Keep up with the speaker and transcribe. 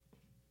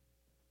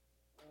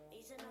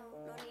Easy now,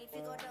 no need to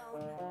go down.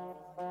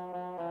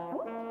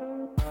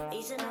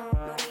 Easy now,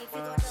 no need to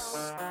go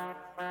down.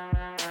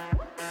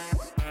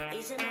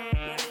 Easy now,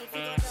 no need to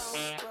go down.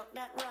 Rock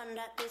that run,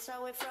 that this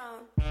how we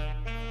frown.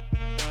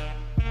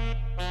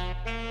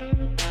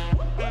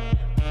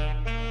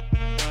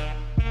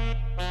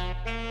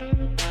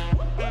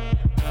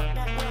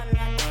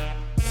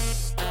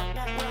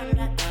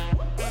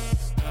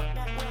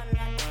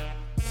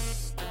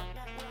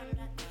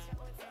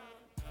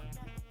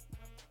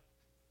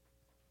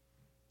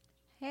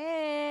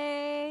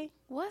 Hey,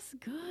 What's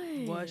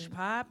good? what's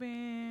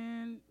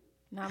poppin'?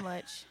 Not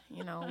much.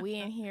 You know, we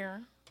in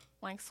here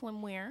like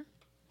swimwear.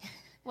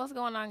 What's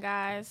going on,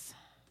 guys?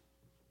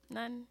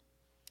 None.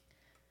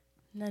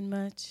 None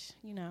much,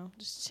 you know,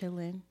 just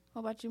chilling.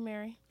 What about you,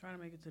 Mary? Trying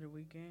to make it to the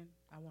weekend.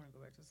 I want to go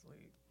back to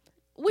sleep.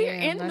 We're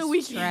Damn, in that's the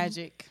weekend.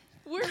 Tragic.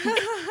 We're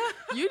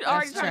you'd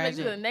already trying to make it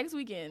to tragic. the next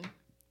weekend.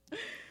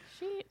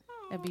 Shit.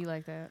 It'd be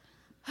like that.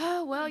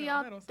 Well, No, that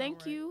y'all, don't sound thank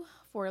right. you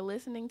for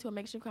listening to A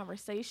Makeshift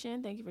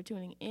Conversation. Thank you for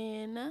tuning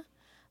in.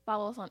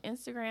 Follow us on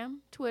Instagram,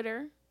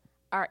 Twitter.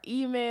 Our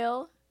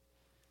email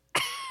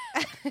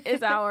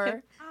is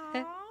our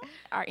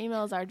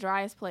email is our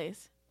driest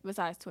place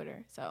besides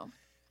Twitter. So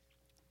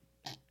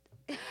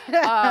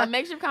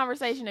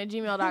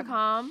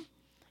makeshiftconversation@gmail.com.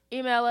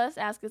 Email us,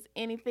 ask us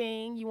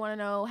anything you want to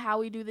know, how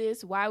we do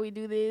this, why we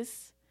do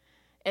this,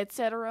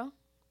 etc.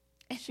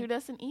 Shoot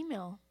us an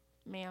email,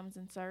 ma'ams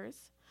and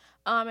sirs.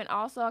 And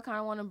also, I kind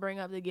of want to bring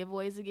up the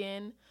giveaways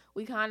again.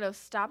 We kind of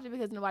stopped it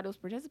because nobody was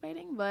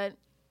participating, but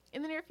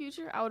in the near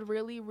future, I would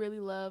really, really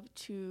love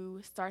to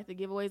start the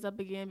giveaways up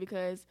again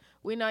because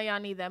we know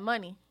y'all need that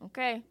money,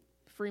 okay?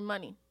 Free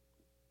money.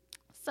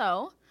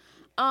 So,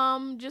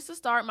 just to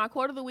start, my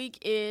quote of the week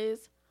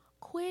is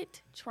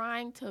quit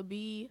trying to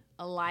be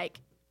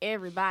like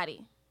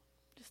everybody.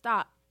 Just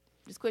stop.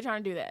 Just quit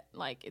trying to do that.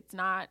 Like, it's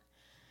not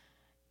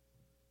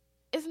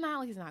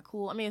like it's not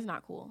cool. I mean, it's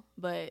not cool,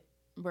 but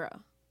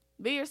bruh,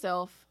 be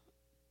yourself.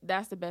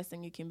 That's the best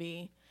thing you can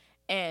be.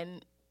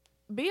 And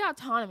be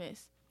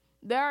autonomous.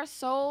 There are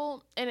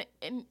and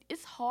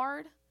it's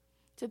hard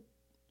to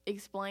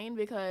explain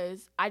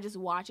because I just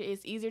watch it.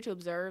 It's easier to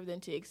observe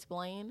than to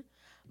explain.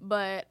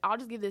 But I'll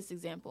just give this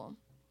example.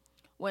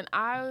 When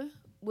it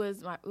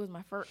was my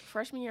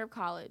freshman year of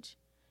college,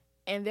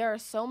 and there are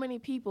so many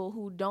people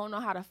who don't know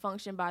how to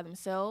function by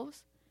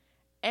themselves,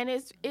 and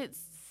it's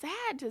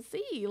sad to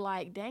see.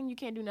 Like, dang, you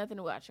can't do nothing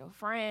about your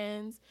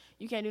friends.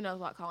 You can't do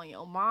nothing about calling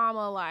your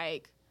mama.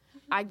 Like,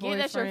 I get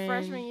that's your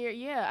freshman year.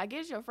 Yeah, I get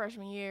it's your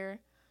freshman year.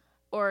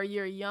 Or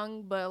you're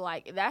young, but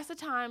like that's the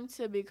time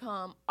to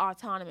become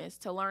autonomous,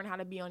 to learn how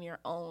to be on your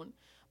own.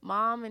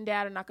 Mom and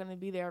dad are not going to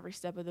be there every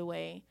step of the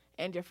way,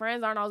 and your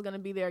friends aren't always going to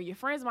be there. Your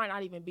friends might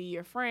not even be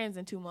your friends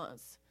in 2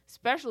 months,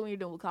 especially when you're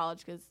doing with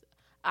college, because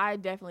I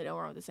definitely don't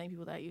run with the same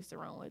people that I used to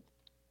run with,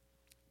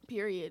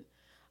 period.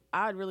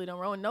 I really don't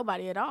run with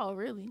nobody at all,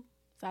 really,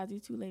 besides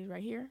these two ladies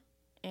right here,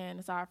 and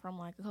aside from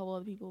like a couple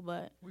other people,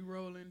 but We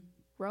rolling.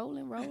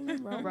 rolling.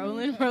 I'm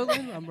rolling.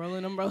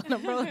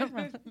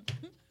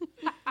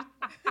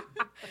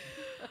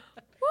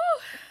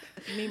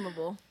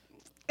 Memeable.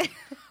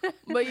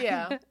 But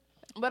yeah.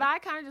 But I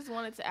kind of just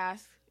wanted to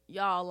ask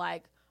y'all,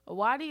 like,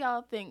 why do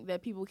y'all think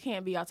that people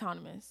can't be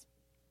autonomous?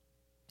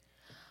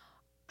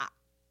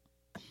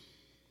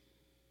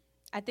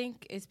 I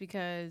think it's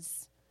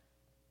because,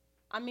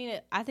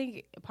 I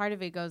think part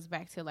of it goes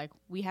back to, like,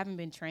 we haven't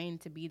been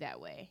trained to be that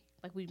way.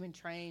 Like, we've been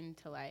trained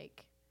to,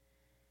 like,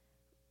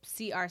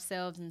 see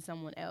ourselves in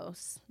someone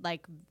else.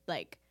 Like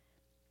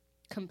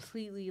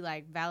completely,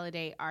 like,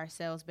 validate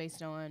ourselves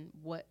based on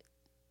what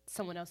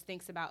someone else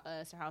thinks about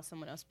us or how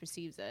someone else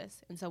perceives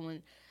us.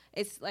 And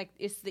it's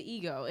the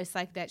ego. It's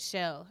like that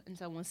shell. And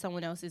so when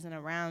someone else isn't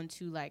around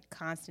to, like,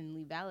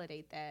 constantly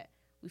validate that,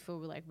 we feel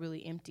we're, like,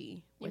 really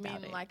empty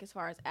without mean, it. like, as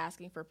far as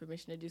asking for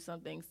permission to do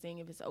something, seeing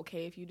if it's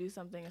okay if you do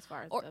something, as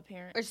far as the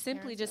parent? Or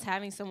simply just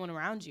having someone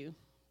around you,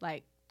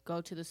 like,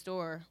 go to the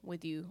store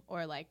with you,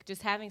 or, like,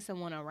 just having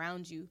someone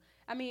around you.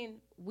 I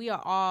mean, we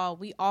all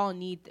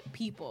need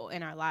people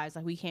in our lives.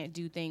 Like, we can't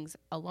do things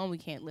alone. We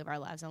can't live our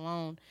lives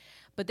alone.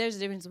 But there's a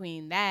difference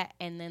between that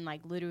and then,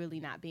 like, literally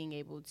not being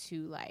able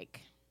to,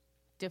 like,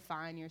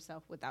 define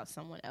yourself without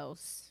someone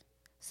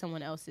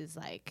else's,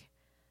 like,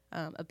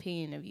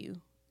 opinion of you.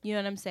 You know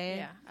what I'm saying?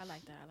 Yeah, I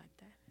like that.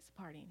 It's a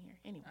party in here.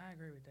 Anyway. I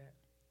agree with that.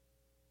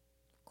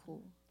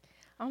 Cool.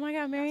 Oh, my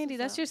God, Mary Andy,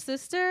 that's your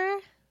sister?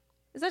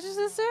 Is that your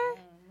sister?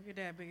 Look at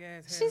that big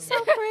ass head. She's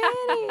so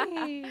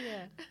pretty.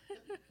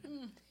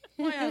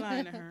 Why y'all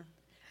lying to her?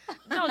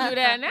 Don't do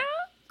that now.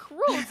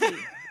 Cruelty.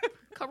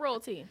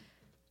 Cruelty.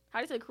 How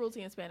do you say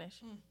cruelty in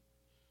Spanish?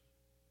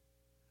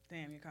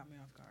 Damn, you caught me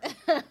off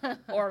guard.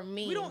 Or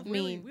mean. We don't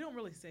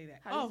really say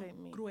that. How do you say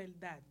mean?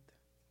 Crueldad.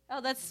 Oh,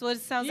 that's what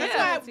it sounds That's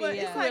like. why, but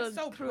it's like Cruel-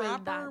 so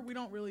crueldad. proper. We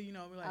don't really,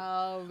 we're like,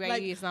 Oh, right.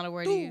 like, It's not a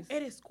word to tú use.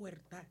 eres cuerda.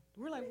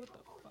 We're like, what the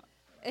fuck?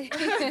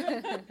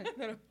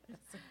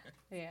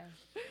 Yeah.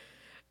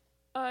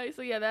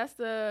 So yeah, that's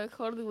the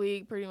quote of the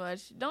week, pretty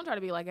much. Don't try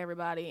to be like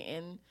everybody,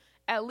 and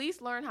at least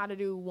learn how to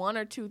do one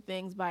or two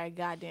things by your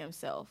goddamn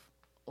self.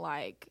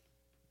 like,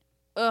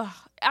 ugh.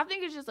 I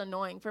think it's just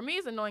annoying. For me,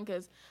 it's annoying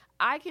because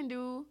I can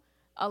do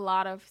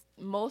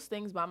most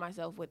things by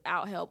myself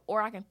without help,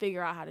 or I can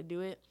figure out how to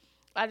do it.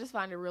 I just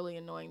find it really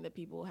annoying that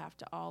people have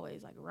to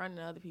always like run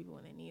to other people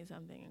when they need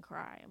something and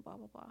cry and blah,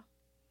 blah, blah.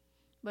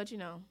 But,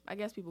 I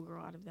guess people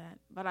grow out of that.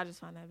 But I just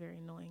find that very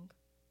annoying.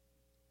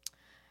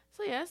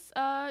 So, yes,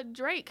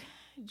 Drake.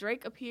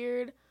 Drake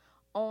appeared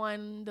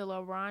on the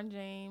LeBron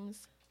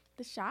James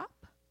The Shop.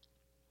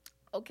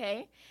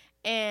 Okay.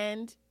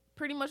 And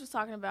pretty much was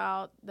talking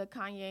about the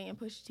Kanye and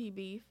Pusha T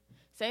beef,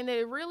 saying that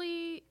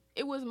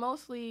it was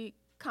mostly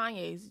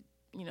Kanye's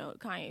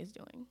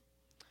doing.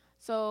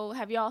 So,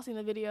 have y'all seen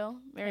the video?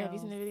 Mary, have you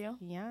seen the video?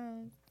 Yeah.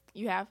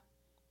 You have?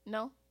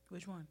 No?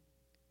 Which one?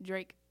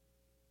 Drake.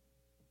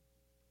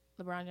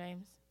 LeBron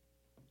James.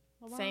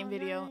 Same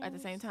video at the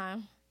same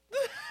time.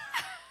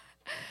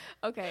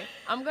 Okay.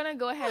 I'm going to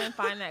go ahead and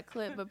find that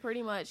clip, but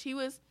pretty much he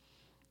was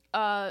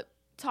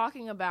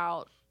talking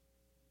about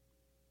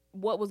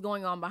what was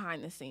going on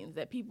behind the scenes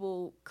that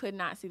people could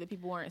not see, that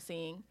people weren't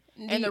seeing,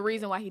 and the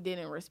reason why he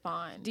didn't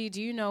respond. Do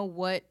you know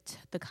what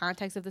the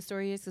context of the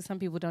story is? Because some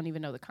people don't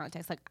even know the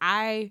context. Like,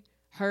 I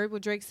heard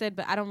what Drake said,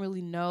 but I don't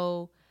really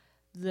know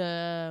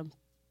the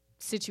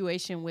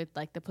situation with,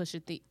 like, the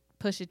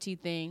Pusha T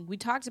thing. We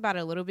talked about it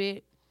a little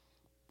bit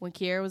when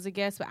Kiara was a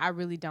guest, but I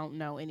really don't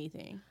know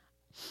anything.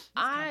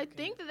 I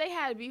think that they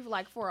had beef,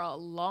 like, for a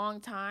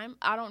long time.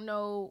 I don't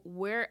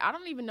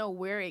even know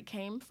where it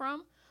came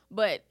from,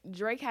 but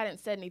Drake hadn't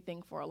said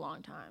anything for a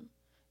long time.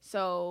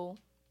 So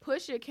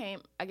Pusha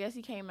came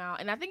out,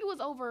 and I think it was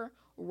over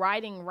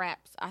writing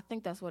raps. I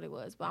think that's what it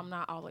was, but I'm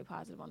not all the way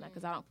positive on that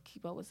because I don't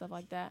keep up with stuff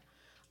like that.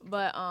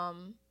 But,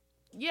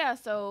 yeah,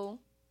 so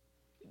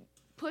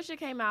Pusha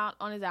came out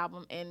on his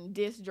album and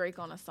dissed Drake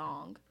on a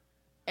song.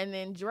 And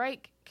then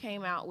Drake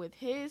came out with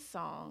his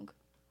song.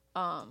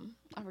 I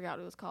forgot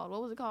what it was called.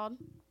 What was it called?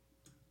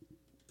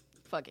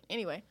 Fuck it.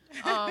 Anyway.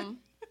 I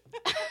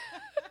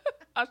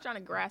was trying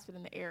to grasp it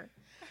in the air.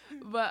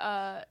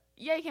 But,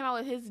 yeah, he came out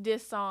with his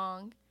diss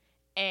song.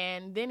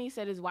 And then he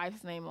said his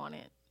wife's name on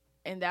it.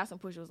 And that's when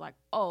Pusha was like,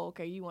 oh,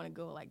 okay, you want to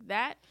go like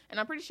that? And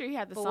I'm pretty sure he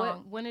had the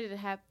song. When did it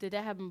happen? Did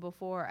that happen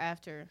before or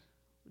after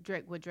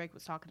what Drake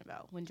was talking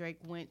about? When Drake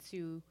went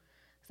to...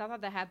 Because I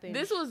thought that happened...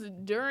 This was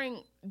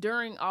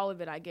during all of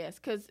it, I guess.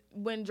 Because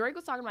when Drake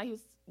was talking about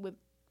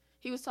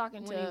he was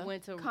talking when he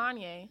went to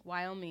Kanye.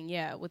 Wyoming,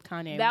 yeah, with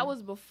Kanye. That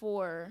was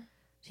before...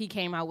 He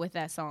came out with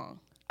that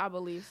song. I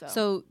believe so.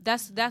 So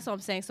that's what I'm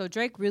saying. So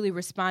Drake really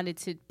responded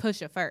to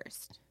Pusha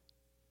first.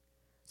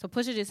 So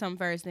Pusha did something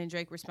first, then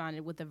Drake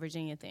responded with the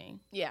Virginia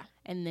thing. Yeah.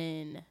 And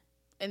then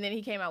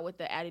he came out with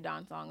the Adidon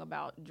Don song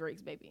about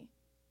Drake's baby.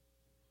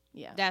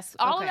 Yeah. That's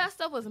all okay. of that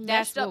stuff was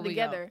meshed up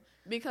together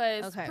know.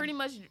 Because pretty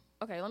much...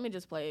 Okay, let me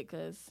just play it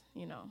because,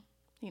 he know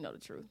the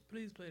truth.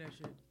 Please play that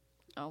shit.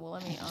 Oh, well,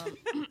 let me...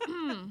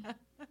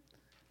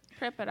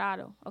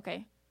 Preparado.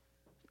 Okay.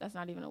 That's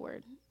not even a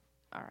word.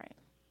 All right.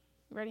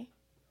 Ready?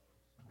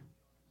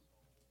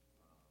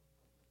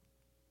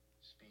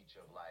 Speech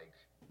of like,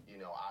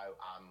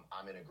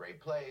 I'm in a great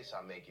place,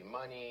 I'm making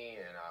money,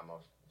 and I'm a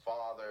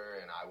father,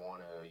 and I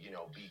want to,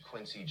 be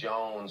Quincy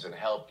Jones and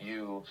help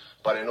you.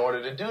 But in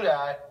order to do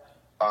that,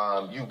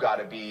 you got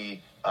to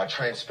be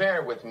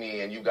transparent with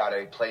me, and you got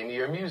to play me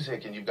your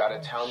music, and you got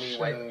to tell me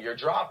when you're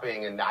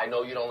dropping, and I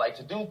know you don't like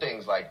to do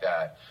things like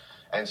that.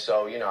 And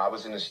so, I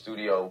was in the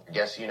studio. I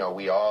guess,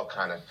 we all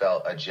kind of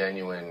felt a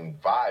genuine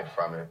vibe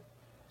from it.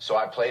 So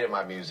I played him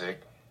my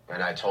music,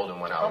 and I told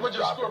him when I was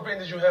dropping. How much of Scorpion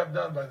did you have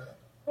done by then?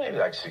 Maybe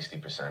like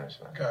 60% or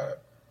something. Got it.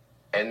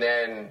 And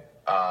then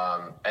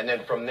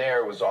from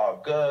there it was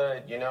all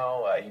good,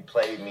 he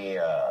played me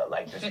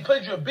like this. He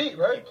played you a beat,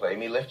 right? He played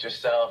me Lift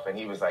Yourself, and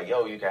he was like,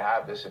 yo, you can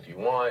have this if you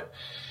want.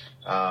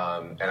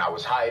 And I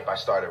was hype. I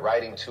started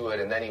writing to it,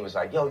 and then he was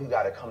like, yo, you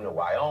got to come to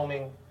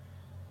Wyoming.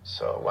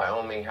 So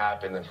Wyoming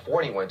happened, and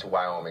 40 went to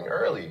Wyoming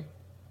early.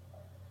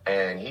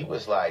 And he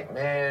was like,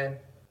 man,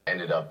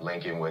 ended up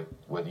linking with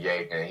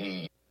Ye,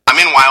 and I'm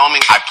in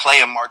Wyoming. I play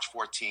him March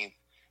 14th.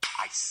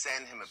 I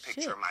send him a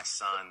picture of my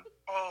son.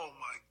 Oh,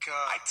 my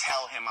God. I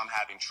tell him I'm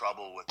having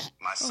trouble with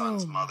my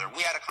son's mother.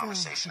 We had a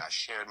conversation. I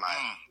shared my...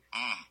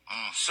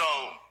 So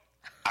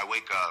I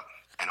wake up,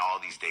 and all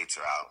these dates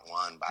are out,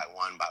 one by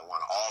one,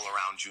 all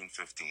around June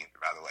 15th,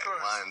 by the way.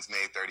 First. One's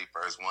May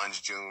 31st, one's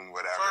June,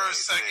 whatever.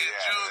 First, second,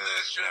 June,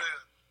 this, June.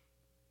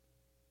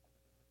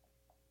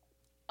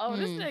 Oh,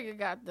 this nigga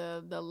got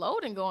the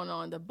loading going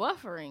on, the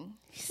buffering.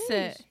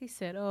 He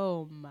said,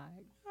 oh, my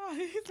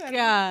He said,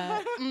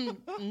 God.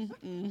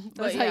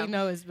 That's how yeah. you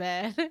know it's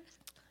bad.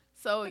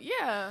 So,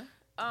 yeah.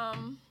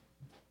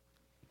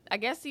 I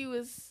guess he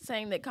was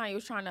saying that Kanye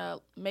was trying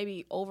to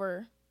maybe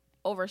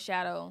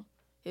overshadow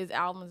his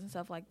albums and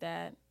stuff like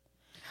that.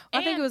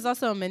 I think it was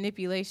also a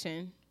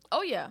manipulation.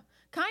 Oh, yeah.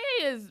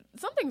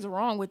 Something's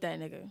wrong with that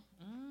nigga.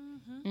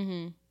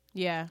 Mm-hmm.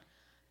 Yeah.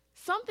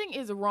 Something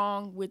is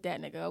wrong with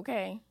that nigga,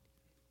 okay?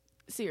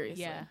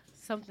 Seriously. Yeah.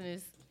 Something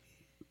is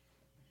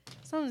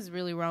Something's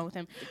really wrong with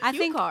him. I Cue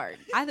think card.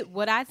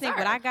 what I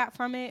Sir. got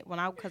from it when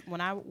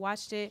I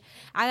watched it,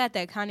 I got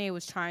that Kanye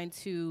was trying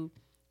to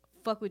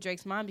fuck with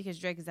Drake's mom because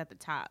Drake is at the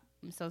top,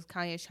 and so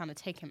Kanye's trying to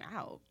take him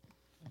out,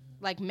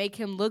 like make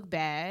him look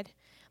bad,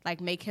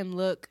 like make him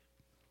look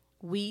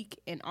weak,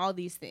 and all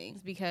these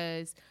things.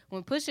 Because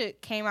when Pusha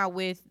came out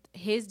with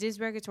his diss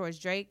record towards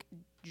Drake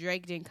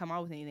didn't come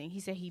out with anything. He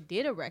said he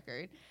did a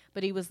record,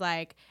 but he was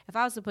like, if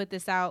I was to put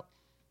this out,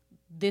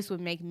 this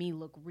would make me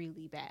look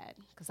really bad.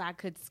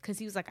 Because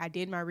he was like, I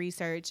did my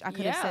research. I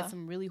could have Yeah. said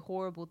some really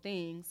horrible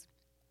things,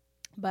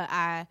 but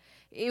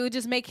it would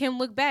just make him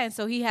look bad. And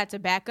so he had to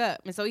back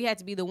up. And so he had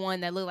to be the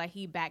one that looked like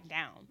he backed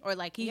down, or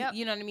like he, Yep.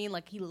 you know what I mean?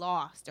 Like he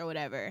lost or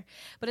whatever.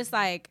 But it's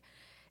like,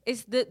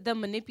 it's the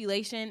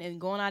manipulation and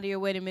going out of your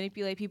way to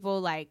manipulate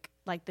people, like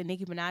the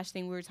Nicki Minaj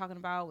thing we were talking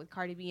about with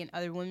Cardi B and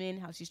other women,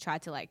 how she's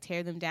tried to like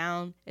tear them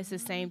down. It's the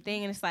same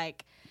thing. And it's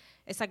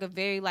like a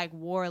very like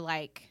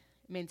warlike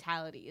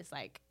mentality. It's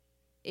like,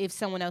 if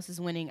someone else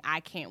is winning, I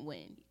can't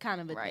win, kind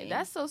of a Right. thing.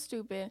 That's so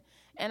stupid.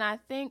 And I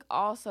think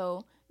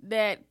also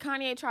that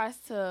Kanye tries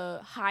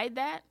to hide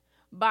that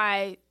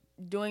by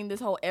doing this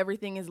whole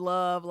everything is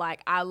love.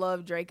 Like, I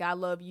love Drake. I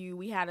love you.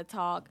 We had a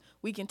talk.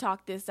 We can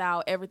talk this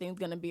out. Everything's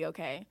going to be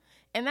okay.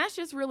 And that's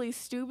just really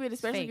stupid,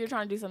 especially if fake. you're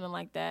trying to do something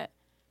like that.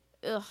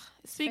 Ugh.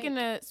 Speaking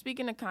of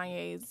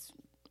Kanye's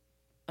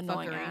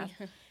annoying Fuckery.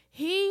 ass,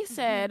 he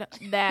said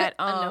that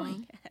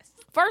Annoying ass.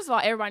 first of all,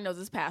 everybody knows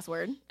his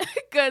password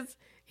because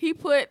he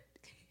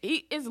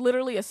is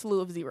literally a slew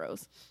of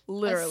zeros.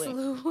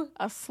 Literally.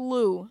 A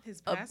slew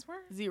His of password?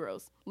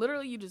 zeros.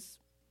 Literally, you just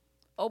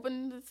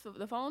open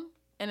the phone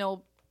and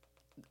it'll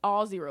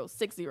all zeros,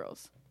 6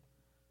 zeros.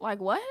 Like,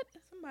 what?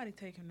 Somebody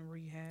take him to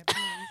rehab, please.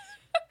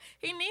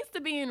 He needs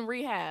to be in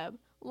rehab.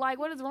 Like,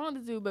 what is wrong with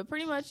this dude? But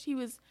pretty much he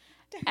was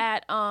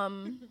at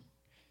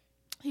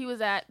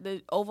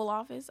the Oval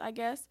Office, I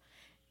guess,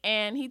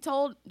 and he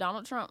told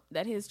Donald Trump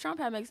that his Trump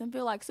hat makes him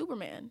feel like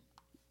Superman.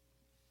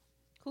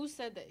 Who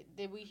said that?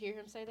 Did we hear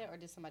him say that, or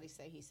did somebody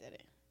say he said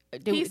it? He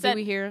Did said-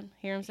 we hear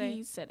him say?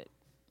 He said it.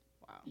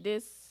 Wow.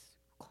 This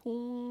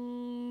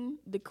coon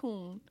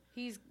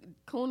He's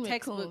McCoon.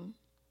 textbook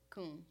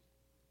coon.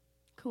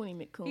 Cooney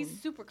McCoon.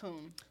 He's super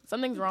coon.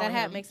 Something's wrong That with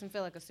hat him. makes him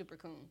feel like a super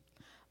coon.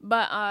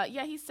 But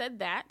yeah, he said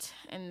that,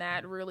 and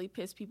that really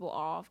pissed people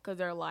off because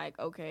they're like,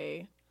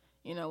 okay,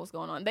 you know what's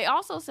going on. They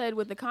also said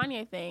with the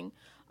Kanye thing,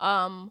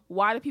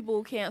 why do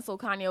people cancel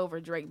Kanye over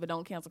Drake but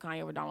don't cancel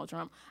Kanye over Donald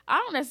Trump? I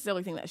don't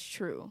necessarily think that's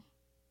true.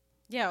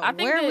 Yeah, I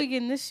think where are that- we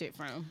getting this shit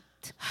from?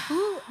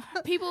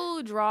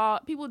 People draw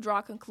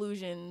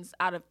conclusions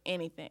out of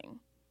anything,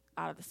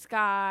 out of the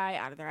sky,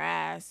 out of their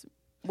ass,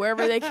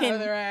 wherever they can,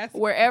 their ass.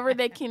 wherever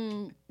they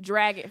can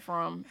drag it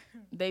from.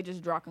 They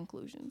just draw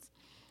conclusions.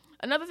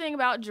 Another thing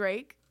about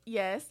Drake,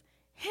 yes,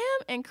 him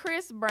and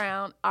Chris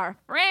Brown are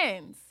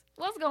friends.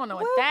 What's going on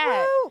with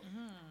that?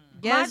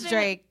 Yes, My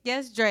Drake.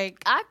 Yes,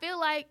 Drake. I feel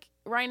like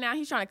right now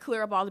he's trying to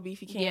clear up all the beef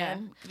he can. Yeah.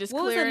 Just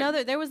What was clear it.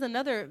 another? There was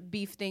another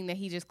beef thing that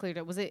he just cleared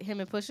up. Was it him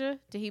and Pusha?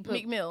 Did he put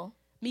Meek Mill.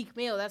 Meek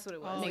Mill? That's what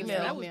it was. Oh, Meek yeah,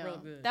 Mill. that was real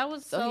good. That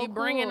was So he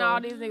bringing cool. all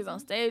these niggas on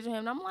stage with him.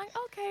 And I'm like,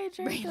 okay,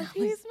 Drake, Bringing the all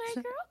these-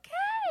 peacemaker,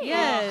 okay.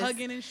 Yes.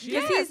 Hugging and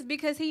shit.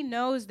 Because he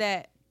knows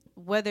that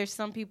whether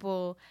some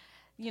people,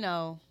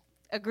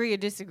 agree or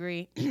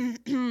disagree,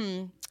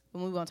 and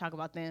we won't talk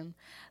about them,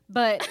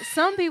 but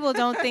some people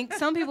don't think.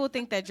 Some people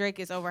think that Drake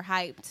is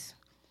overhyped,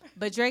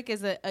 but Drake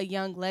is a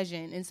young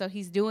legend, and so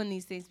he's doing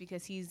these things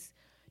because he's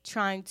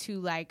trying to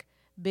like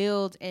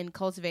build and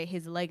cultivate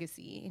his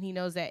legacy, and he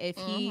knows that if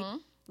he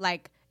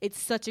it's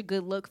such a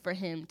good look for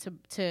him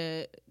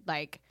to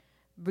like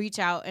reach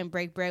out and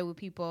break bread with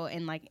people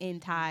and like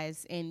end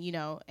ties, and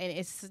and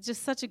it's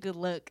just such a good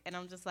look, and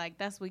I'm just like,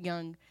 that's what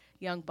young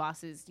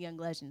bosses, young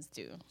legends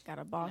do.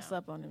 Gotta boss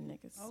up on them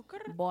niggas. Okay.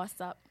 Boss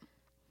up.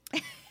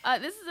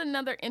 This is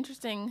another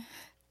interesting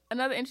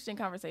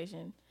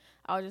conversation.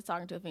 I was just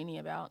talking to Afeni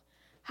about.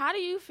 How do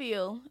you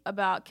feel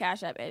about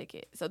Cash App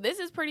etiquette? So this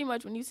is pretty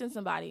much when you send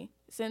somebody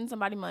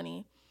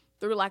money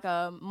through like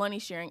a money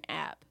sharing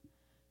app.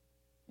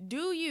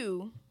 Do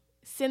you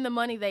send the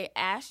money they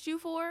asked you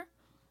for,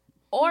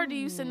 or do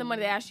you send the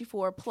money they asked you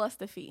for plus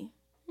the fee?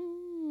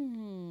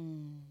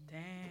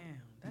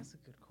 Damn, that's a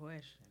good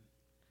question.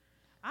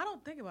 I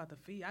don't think about the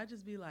fee. I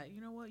just be like,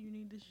 you know what? You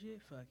need this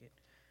shit? Fuck it.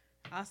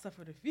 I'll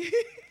suffer the fee.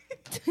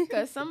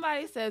 Because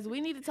somebody says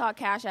we need to talk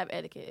Cash App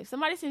etiquette. If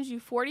somebody sends you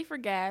 $40 for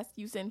gas,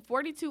 you send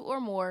 42 or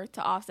more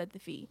to offset the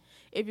fee.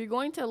 If you're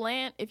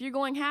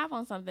going half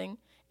on something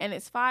and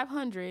it's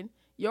 $500,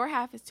 your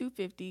half is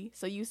 $250,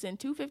 so you send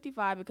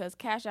 $255 because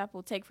Cash App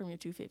will take from your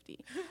 $250.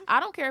 I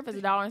don't care if it's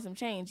 $1 and some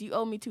change. You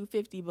owe me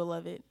 $250,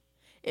 beloved.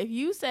 If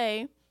you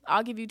say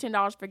I'll give you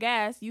 $10 for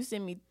gas, you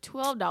send me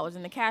 $12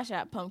 in the Cash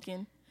App,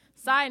 pumpkin.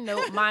 Side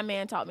note, my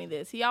man taught me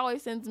this. He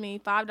always sends me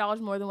 $5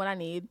 more than what I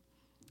need,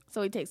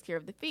 so he takes care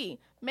of the fee.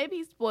 Maybe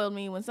he spoiled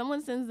me. When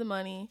someone sends the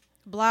money,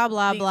 Blah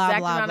blah the blah exact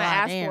blah amount blah. I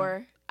asked Damn.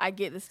 for, I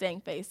get the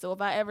stank face. So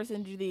if I ever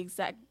send you the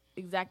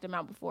exact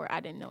amount before, I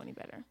didn't know any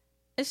better.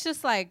 It's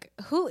just like,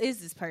 who is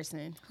this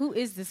person? Who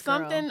is this girl?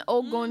 Something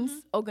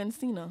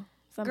Ogunsina.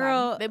 Somebody.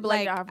 Girl, they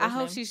blamed like, out her I first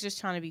hope name. she's just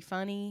trying to be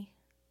funny,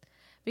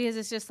 because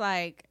it's just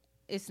like,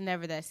 it's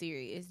never that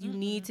serious. You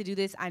need to do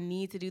this. I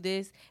need to do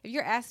this. If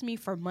you're asking me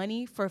for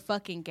money for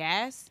fucking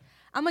gas,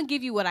 I'm gonna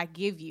give you what I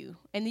give you,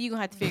 and then you're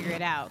gonna have to figure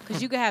it out,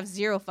 because you could have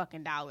 $0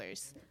 fucking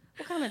dollars.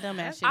 What kind of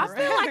dumbass shit I is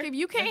feel that? like if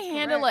you can't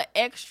handle an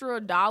extra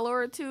 $1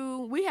 or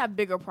 $2, we have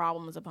bigger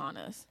problems upon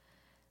us.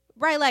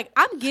 Right, like,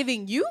 I'm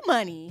giving you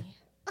money.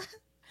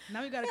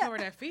 Now we gotta cover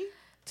that fee.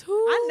 $2.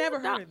 I never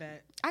heard of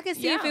that. I could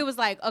see if Yeah. it was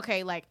like,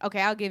 okay,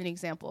 I'll give an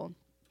example.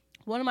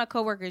 One of my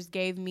coworkers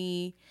gave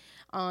me,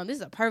 this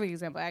is a perfect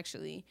example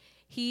actually.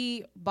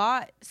 He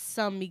bought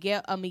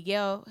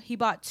he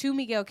bought 2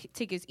 Miguel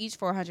tickets each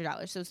for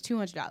 $100, so it's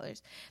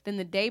 $200. Then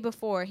the day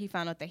before, he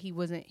found out that he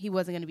wasn't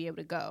going to be able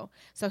to go,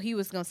 so he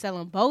was going to sell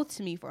them both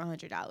to me for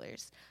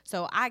 $100.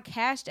 So I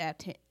cash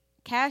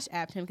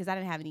apped him because I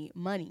didn't have any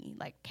money,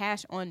 like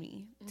cash on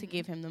me to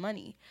give him the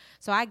money.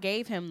 So I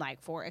gave him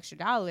like $4 extra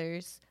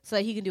so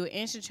that he can do an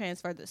instant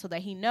transfer so that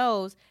he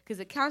knows, because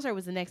the concert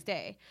was the next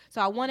day. So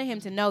I wanted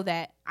him to know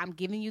that I'm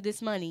giving you this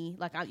money.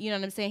 Like, you know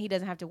what I'm saying? He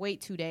doesn't have to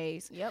wait 2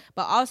 days. Yep.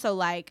 But also,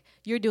 like,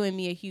 you're doing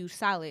me a huge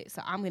solid,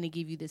 so I'm going to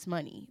give you this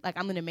money. Like,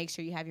 I'm going to make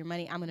sure you have your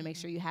money. I'm going to make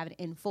sure you have it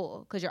in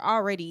full, because you're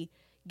already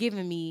giving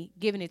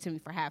it to me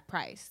for half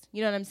price.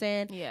 You know what I'm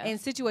saying? Yeah. In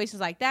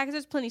situations like that, because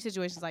there's plenty of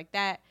situations like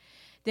that,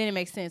 then it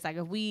makes sense. Like,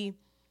 if we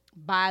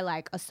buy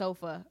like a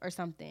sofa or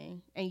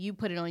something and you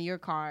put it on your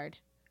card,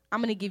 I'm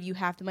going to give you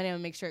half the money. I'm going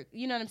to make sure,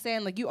 you know what I'm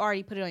saying? Like, you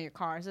already put it on your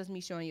card. So that's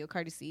me showing you a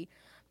courtesy.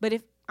 But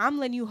if I'm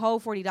letting you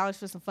hold $40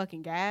 for some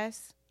fucking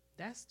gas,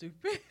 That's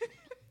stupid.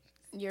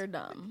 You're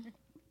dumb.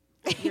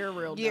 You're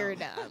real dumb. you're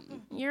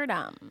dumb. You're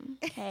dumb.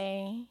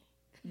 Okay.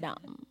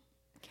 Dumb.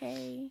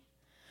 Okay.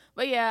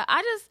 But yeah,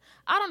 I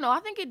don't know. I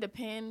think it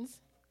depends.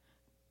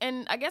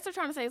 And I guess they're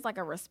trying to say it's like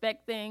a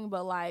respect thing,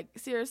 but like,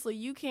 seriously,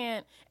 you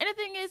can't. And the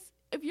thing is,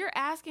 if you're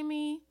asking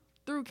me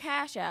through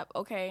Cash App,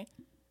 okay,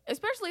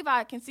 especially if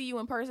I can see you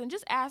in person,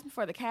 just ask me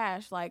for the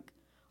cash, like,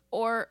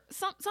 or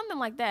something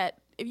like that.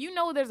 If you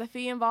know there's a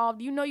fee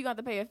involved, you know you got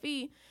to pay a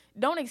fee.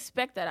 Don't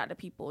expect that out of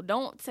people.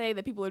 Don't say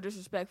that people are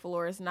disrespectful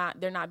or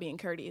they're not being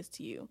courteous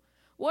to you.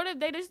 What if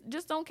they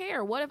just don't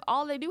care? What if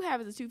all they do have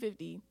is a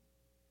 $250?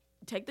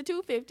 Take the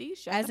 $250.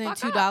 Shut As the in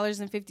fuck up.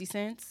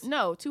 $2.50?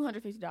 No,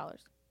 $250.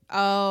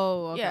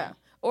 Oh, okay. Yeah.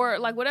 Or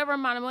like whatever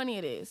amount of money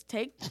it is.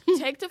 Take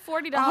the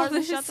 $40 Oh, and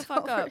this shut is the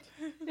fuck so up.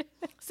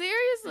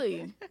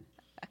 Seriously.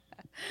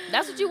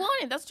 That's what you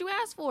wanted. That's what you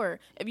asked for.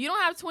 If you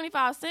don't have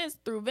 25 cents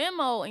through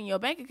Venmo in your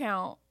bank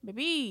account,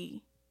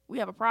 baby, we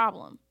have a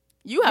problem.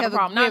 You have a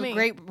problem, not me.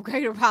 We have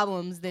greater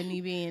problems than me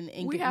being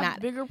We have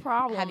not bigger having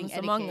problems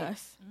among etiquette.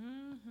 us.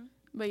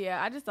 But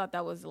yeah, I just thought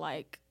that was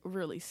like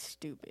really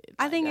stupid.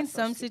 I Like, think in that's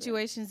so some stupid.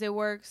 situations it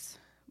works,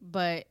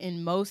 but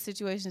in most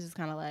situations it's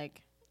kind of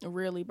like,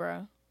 Really,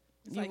 bro?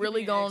 It's You like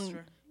really being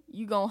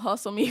extra. gonna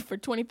hustle me for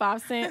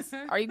 25 cents?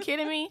 Are you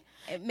kidding me?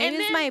 maybe And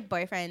it's then- my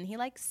boyfriend. He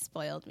like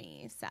spoiled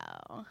me, so.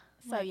 So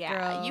Like,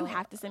 yeah, girl. you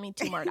have to send me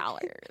 $2 more.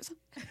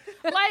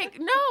 Like,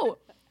 no.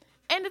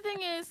 And the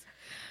thing is,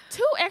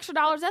 $2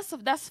 extra,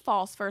 that's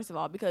false, first of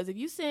all, because if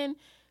you send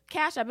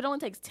Cash App, it only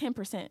takes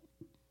 10%.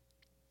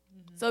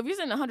 So if you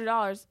send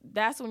 $100,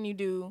 that's when you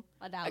do,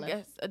 $1. I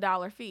guess,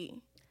 $1 fee.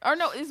 Or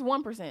no, it's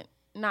 1%,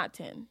 not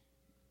 10.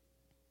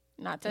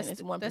 Not 10,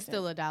 it's 1%. That's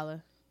still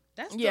 $1.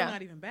 That's still Yeah.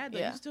 not even bad though.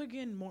 Yeah. You're still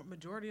getting more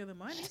majority of the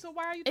money. So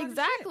why are you talking shit?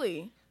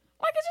 Exactly.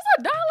 Like, it's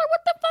just $1.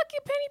 What the fuck you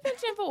penny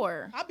pinching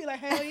for? I'll be like,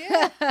 hell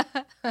yeah.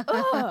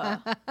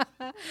 Ugh.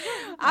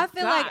 I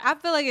feel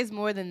God. like it's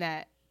more than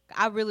that.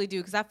 I really do,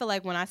 because I feel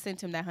like when I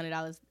sent him that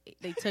 $100,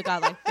 they took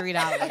out like $3.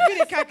 You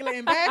didn't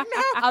calculate back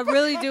now. I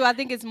really do. I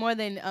think it's more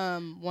than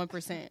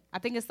 1%. I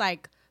think it's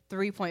like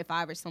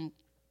 3.5 or some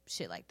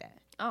shit like that.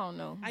 I don't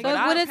know. I So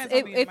guess what it is depends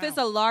on the if it's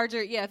a amount.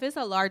 larger if it's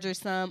a larger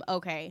sum,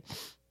 okay.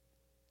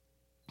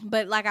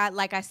 But like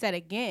I said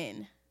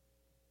again,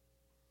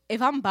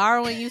 if I'm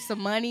borrowing you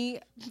some money,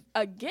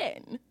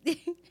 Again.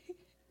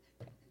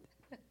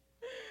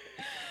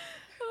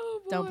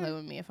 Oh, don't boy. play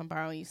with me if I'm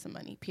borrowing you some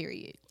money.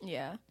 Period.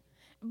 Yeah.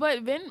 But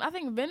I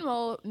think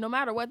Venmo, no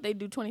matter what, they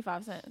do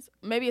 25 cents.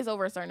 Maybe it's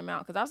over a certain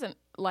amount, because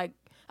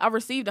I've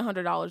received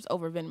 $100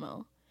 over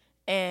Venmo,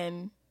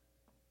 and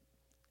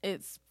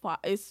it's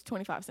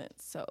 25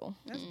 cents. So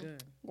That's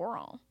good. we're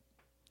on.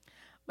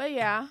 But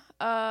yeah,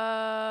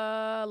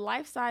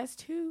 Life Size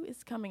 2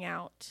 is coming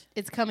out.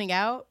 It's coming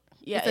out.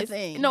 Yeah, It's a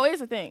thing. No,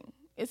 it's a thing.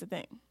 It's a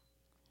thing.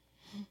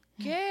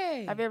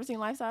 Yay. Have you ever seen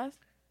Life Size?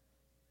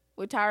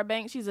 With Tyra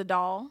Banks, she's a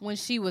doll. When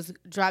she was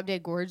drop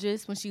dead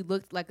gorgeous, when she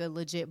looked like a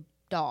legit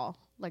doll,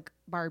 like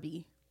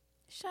Barbie.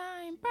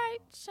 Shine bright,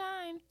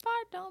 shine far,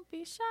 don't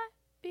be shy.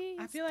 Be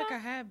a I feel like star.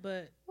 I have,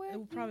 but Where it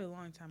was probably a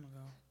long time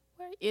ago.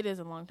 It is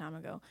a long time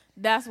ago.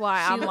 That's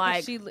why I'm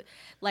like,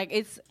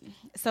 it's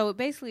so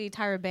basically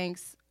Tyra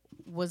Banks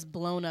was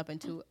blown up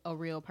into a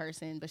real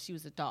person, but she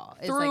was a doll.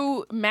 It's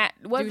through Matt.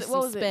 through What some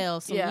was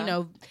spells, it? some, you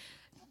know.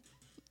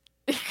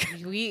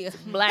 we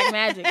Black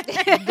magic,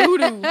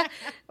 voodoo.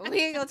 we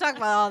ain't gonna talk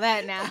about all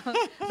that now,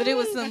 but it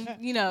was some,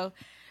 you know,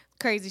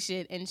 crazy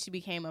shit, and she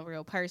became a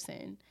real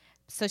person.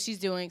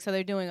 So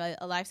they're doing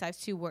a life size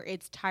too, where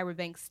it's Tyra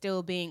Banks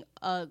still being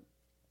a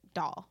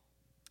doll.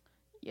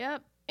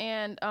 Yep.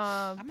 And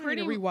I'm gonna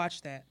pretty need to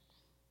rewatch that.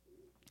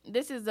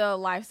 this is a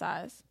life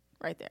size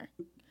right there.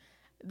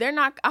 They're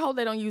not. I hope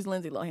they don't use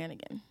Lindsay Lohan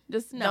again.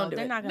 Just No, don't do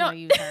they're it. not No, gonna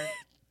use her.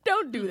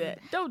 don't do that.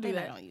 Don't do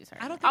They're that. not gonna use her.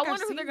 I don't I think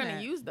wonder I've who they're seen gonna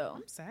that. use though.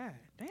 I'm sad.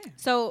 Damn.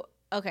 So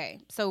okay,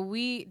 so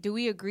do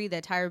we agree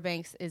that Tyra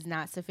Banks is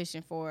not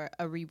sufficient for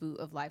a reboot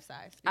of Life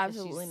Size? Because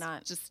Absolutely she's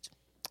not. Just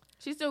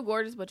She's still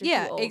gorgeous, but you're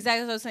yeah, too old.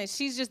 exactly what I was saying.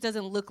 She just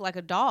doesn't look like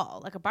a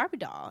doll, like a Barbie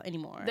doll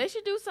anymore. They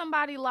should do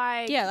somebody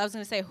like yeah, I was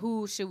gonna say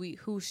who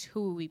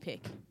would we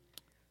pick?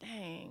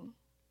 Dang,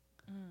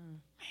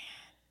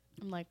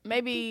 I'm like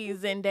maybe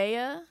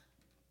Zendaya.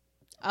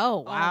 oh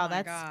wow, my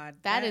that's God.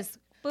 that is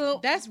boom,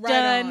 That's right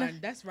done. on.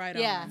 That's right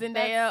Yeah. on.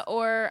 Zendaya,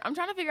 or I'm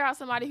trying to figure out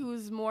somebody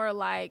who's more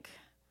like,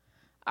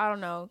 I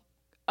don't know.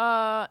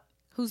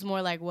 Who's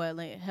more like what?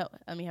 Like,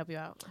 let me help you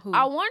out. Who?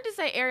 I wanted to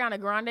say Ariana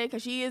Grande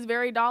because she is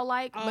very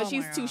doll-like, Oh but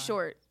she's my too God.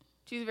 short.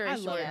 She's very I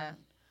short. love yeah.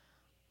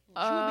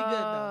 She would be good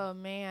though. Oh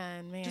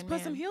man. Just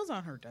put some heels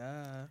on her. Duh.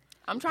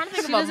 I'm trying to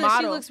think She of a doesn't. She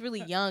model. looks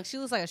really young. She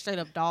looks like a straight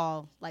up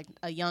doll, like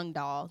a young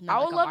doll. Not I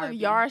would like a love Barbie.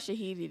 if Yara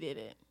Shahidi did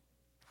it.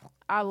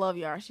 I love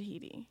Yara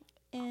Shahidi.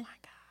 Oh my god.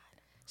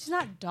 She's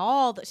not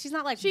doll. She's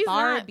not like She's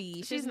not. Barbie.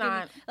 She's She's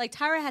not. Like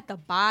Tyra had the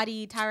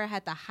body. Tyra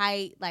had the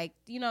height. Like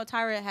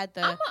Tyra had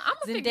the I'm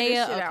gonna figure this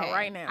Zendaya. shit out okay,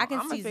 right now. I can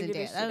I'ma see figure Zendaya.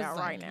 this That shit was out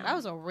like- right now. That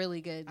was a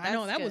really good. I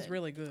know that's that was good.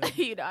 really good.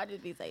 You know, I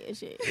just be saying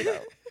shit. You know.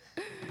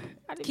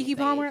 I just be Kiki saying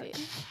Palmer? shit.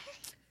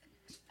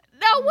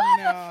 No, what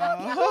the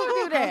No. fuck?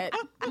 You do that?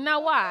 No,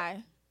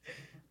 why?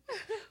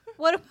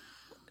 What?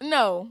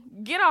 No,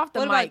 get off the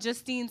What mic. about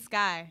Justine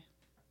Skye?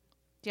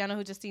 Do y'all know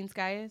who Justine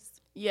Skye is?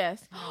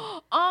 Yes.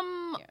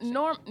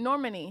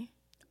 Normani.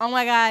 Oh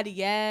my God!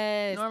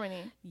 Yes.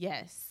 Normani.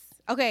 Yes.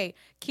 Okay,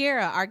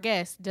 Kiera, our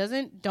guest,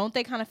 don't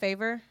they kind of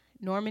favor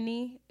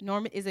Normani?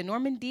 Is it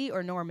Normandy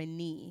or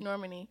Normani?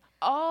 Normani.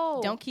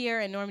 Oh. Don't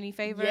Kiera and Normani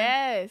favor?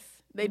 Yes,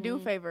 they do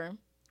favor.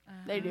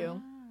 They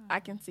do. I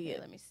can see Yeah, it.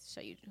 let me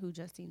show you who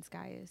Justine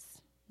Skye is,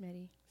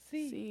 Maddie.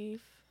 See.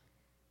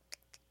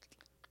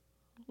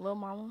 Lil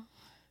Mama.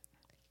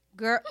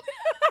 Girl,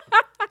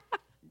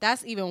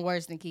 that's even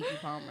worse than Keke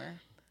Palmer.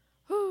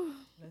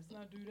 Let's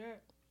not do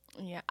that.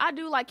 Yeah, I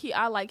do like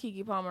I like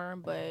Keke Palmer,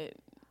 but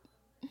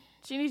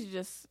she needs to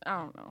just, I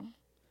don't know,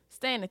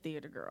 stay in the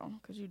theater, girl,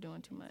 because you're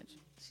doing too much.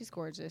 She's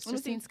gorgeous. Let me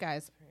Justine see. Skye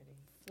is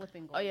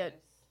flipping Oh, gorgeous. yeah,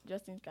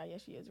 Justine Scott, yeah,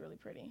 she is really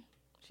pretty.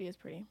 She is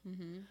pretty.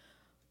 Mm-hmm.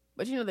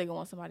 But you know they're going to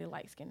want somebody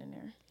light-skinned in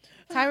there.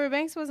 Tyra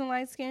Banks wasn't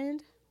light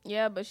skinned.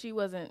 Yeah, but she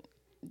wasn't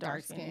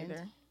dark-skinned Dark-skinned.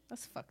 either.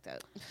 That's fucked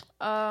up.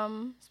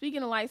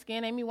 Speaking of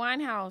light-skinned, Amy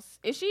Winehouse,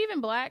 is she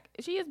even black?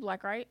 She is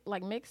black, right?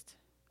 Like mixed?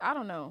 I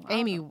don't know.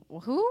 Amy,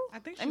 who? I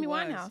think she Amy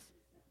was. Winehouse.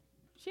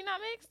 She not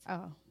mixed?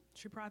 Oh,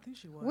 She probably think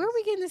she was. where are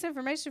we getting this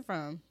information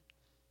from?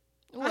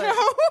 What?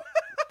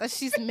 That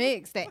she's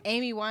mixed. That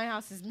Amy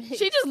Winehouse is mixed.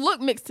 She just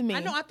looked mixed to me. I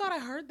know. I thought I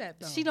heard that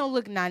though. She don't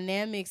look not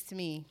mixed to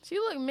me. She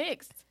looked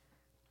mixed.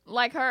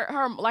 Like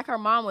her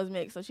mom was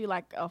mixed, so she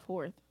like a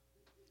fourth.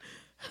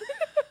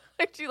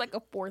 She like a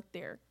fourth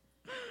there.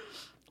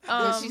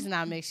 But she's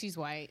not mixed. She's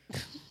white.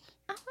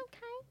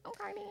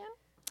 Okay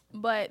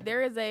then. But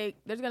there's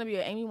gonna be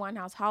an Amy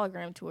Winehouse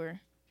hologram tour.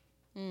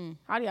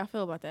 How do y'all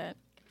feel about that?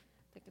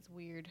 I think it's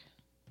weird.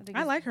 I think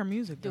I it's like her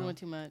music. doing Though.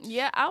 too much.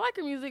 Yeah, I like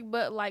her music,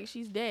 but like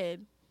she's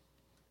dead.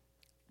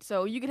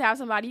 So you could have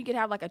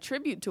like a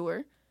tribute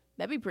tour.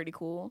 That'd be pretty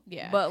cool.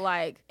 Yeah. But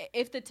like,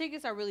 If the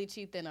tickets are really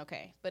cheap, then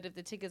okay. But if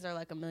the tickets are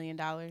like $1 million,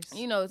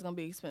 you know it's gonna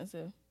be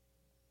expensive.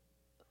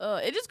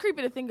 It's just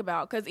creepy to think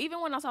about, because even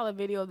when I saw the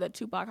video of the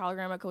Tupac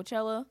hologram at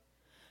Coachella,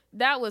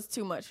 that was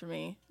too much for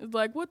me. It's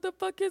like, what the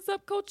fuck is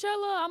up,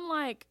 Coachella? I'm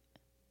like,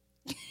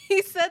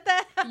 he said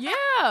that.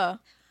 yeah.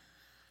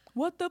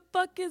 What the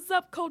fuck is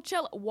up,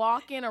 Coachella?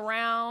 Walking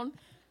around,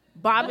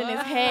 bobbing his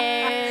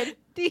head,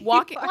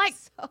 walking You are like,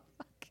 so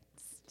fucking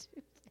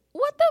stupid.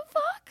 what the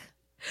fuck?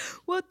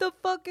 What the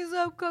fuck is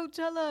up,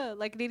 Coachella?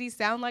 Like, did he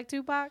sound like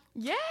Tupac?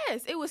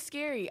 Yes, it was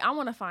scary. I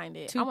want to find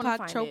it. I Tupac want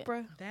to find it.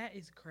 Chopra. That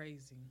is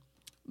crazy.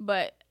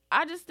 But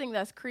I just think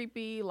that's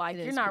creepy. Like, It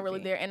you're is not really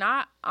creepy. there. And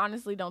I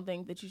honestly don't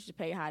think that you should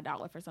pay high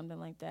dollar for something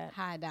like that.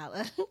 High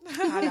dollar.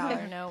 High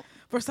dollar, no.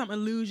 For some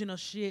illusional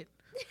shit.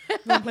 We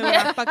don't play with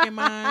our fucking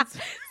minds.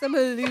 Some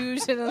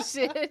illusional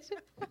shit.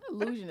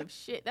 Illusion of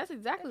shit. That's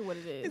exactly what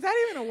it is. Is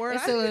that even a word?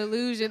 It's an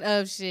illusion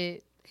of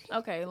shit.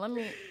 Okay, let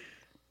me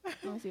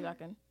see if I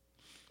can.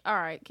 All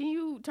right, can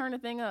you turn the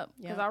thing up?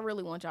 Because Yeah. I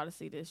really want y'all to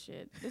see this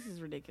shit. This is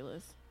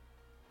ridiculous.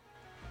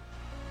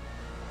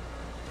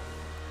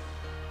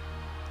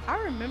 I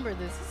remember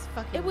this. It's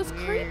fucking It was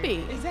weird.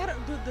 creepy. Is that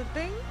the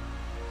thing?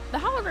 The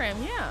hologram,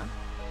 yeah.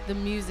 The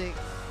music.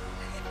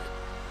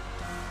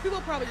 People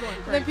are probably going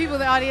The crazy. people in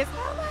the audience.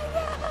 Oh my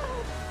god.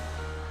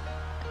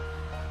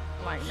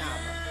 Like, nah.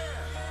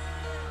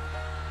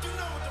 You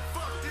know what the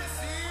fuck this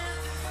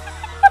is?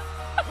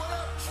 What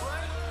up,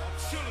 Trey? I'm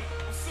chillin'.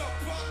 What's up,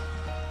 Pop?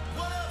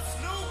 What up,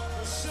 Snoop?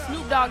 What's up?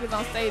 Snoop Dogg is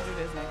on stage with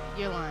this nigga.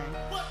 You're lying.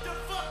 What the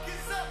fuck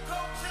is up,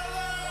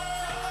 Coachella?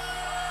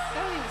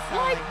 Don't even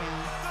sound like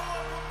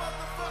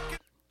him.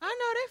 I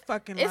know they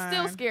fucking It's lying.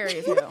 still scary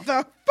as What hell. the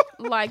fuck?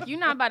 Like, you're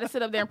not about to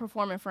sit up there and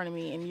perform in front of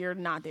me and you're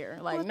not there.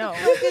 Like, no.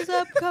 What is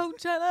up,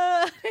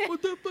 Coachella?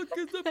 What the fuck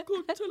is up,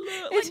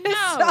 Coachella? It just no.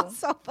 sounds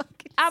so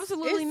fucking.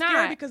 Absolutely It's scary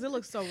not. because it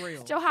looks so real.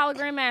 Get your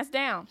hologram ass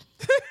down.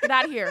 Get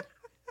out of here.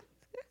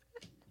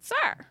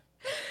 Sir.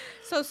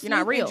 So You're not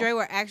Snoop real. and Dre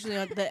were actually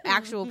on, the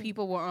actual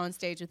people were on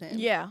stage with him.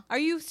 Yeah. Are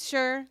you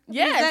sure?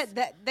 Yes.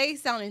 That they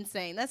sound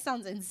insane. That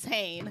sounds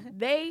insane.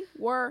 They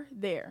were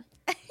there.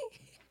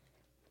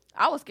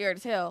 I was scared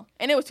as hell.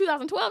 And it was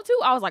 2012 too.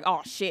 I was like,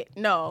 oh shit,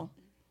 no.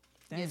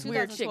 Damn. Yeah,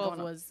 weird shit 2012 going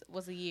on.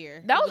 was a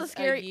year. That It was a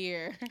scary-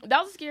 year.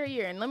 That was a scary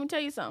year. And let me tell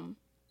you something.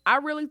 I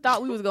really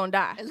thought we was gonna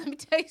die. And let me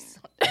tell you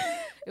something.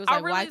 It was I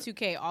like really-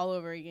 Y2K all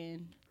over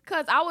again.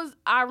 Cause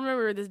I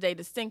remember this day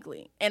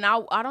distinctly. And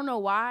I don't know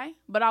why,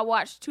 but I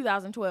watched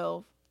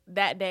 2012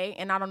 that day,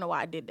 and I don't know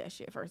why I did that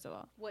shit, first of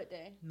all. What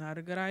day? Not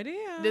a good idea.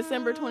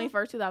 December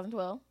 21st,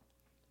 2012.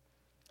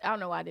 I don't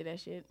know why I did that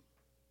shit.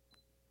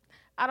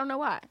 I don't know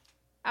why.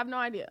 I have no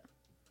idea.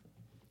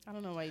 I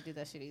don't know why you did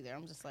that shit either.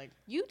 I'm just like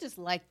you.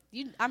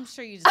 I'm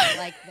sure you just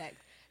like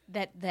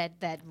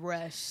that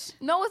rush.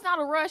 No, it's not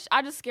a rush.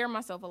 I just scare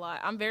myself a lot.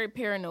 I'm very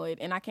paranoid,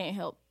 and I can't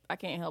help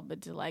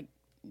but to like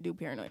do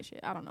paranoid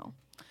shit. I don't know.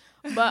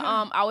 But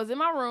I was in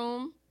my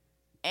room,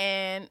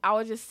 and I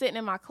was just sitting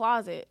in my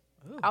closet.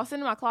 Ooh. I was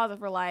sitting in my closet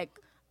for like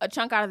a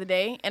chunk out of the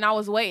day, and I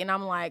was waiting.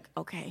 I'm like,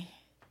 okay,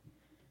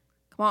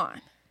 come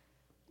on,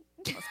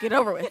 let's get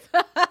over with.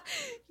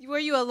 Were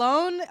you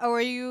alone or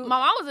were you? My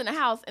mom was in the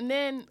house, and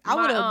then I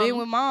would have my, been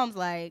with mom's.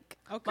 Like,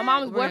 Okay. my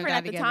mom's We're gonna boyfriend die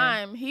at the together.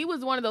 time. He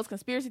was one of those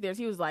conspiracy theorists.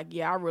 He was like,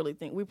 yeah, I really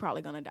think we're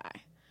probably gonna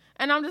die.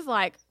 And I'm just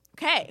like,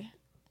 okay,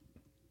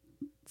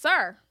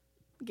 sir,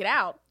 get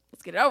out.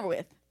 Let's get it over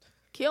with.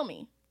 Kill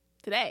me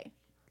today.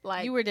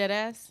 Like, you were dead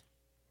ass.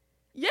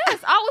 yes,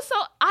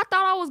 I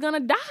thought I was gonna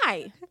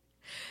die.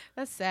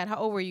 That's sad. How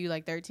old were you?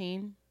 Like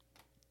 13,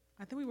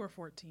 I think we were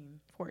 14.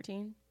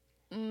 14?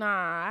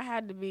 Nah, I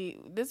had to be.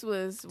 This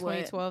was what,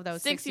 2012. That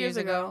was 6 years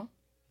ago.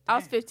 I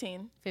was Dang.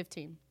 15,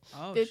 15.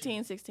 Oh,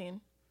 15,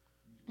 16.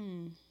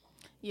 Hmm.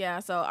 Yeah,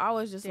 so I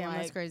was just Damn,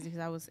 that's like, crazy because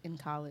I was in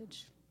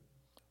college.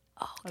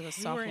 I was a You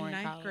sophomore were in in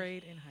ninth college.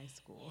 grade in high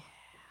school.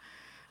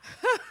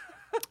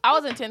 I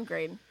was in 10th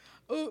grade.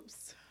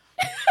 Oops.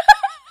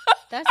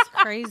 That's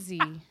crazy.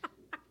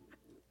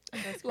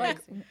 That's crazy. No, I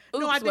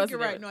Oops, think wasn't you're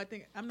right. it? No, I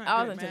think I'm not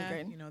I good was at in 10th math.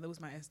 grade. You know, that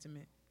was my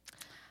estimate.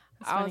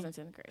 I was in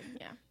 10th grade,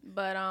 yeah.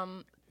 But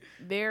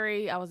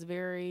I was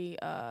very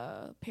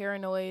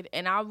paranoid,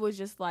 and I was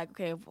just like,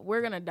 okay, if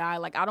we're gonna die,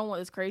 like I don't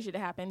want this crazy shit to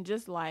happen.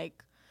 Just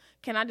like,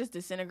 can I just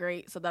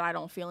disintegrate so that I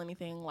don't feel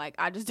anything? Like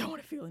I just don't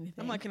want to feel anything.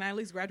 I'm like, can I at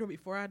least graduate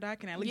before I die?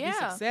 Can I at least be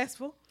Yeah.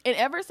 successful? And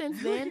ever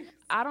since then,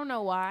 I don't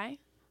know why,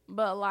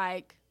 but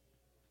like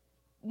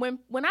when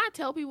I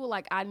tell people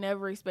like I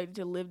never expected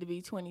to live to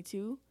be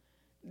 22,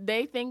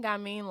 they think I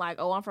mean like,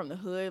 oh, I'm from the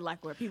hood,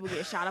 like where people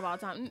get shot up all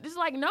the time. It's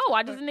like, no,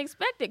 I just didn't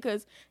expect it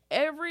because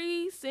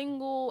every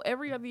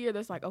other year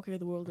there's like, okay,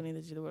 the world's gonna end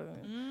this year, the world's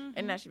gonna end.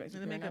 And that shit makes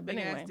me And they make a paranoid. big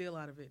But anyway, ass deal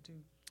out of it too.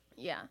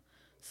 yeah.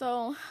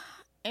 So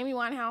Amy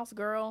Winehouse,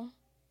 girl,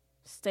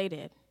 stay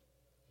dead.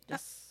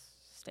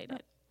 Just stay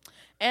dead.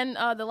 And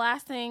the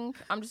last thing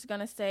I'm just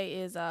gonna say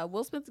is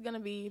Will Smith's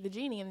gonna be the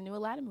genie in the new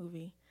Aladdin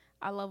movie.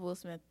 I love Will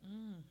Smith.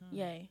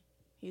 Yay,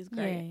 he's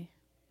great.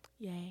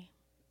 Yay.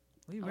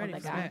 We I love ready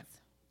that for guy. that?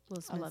 Will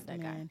I Smith's love the that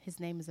guy. man. His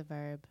name is a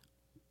verb.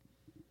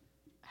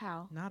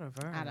 How? Not a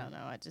verb. I don't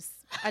know. I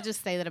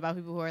just say that about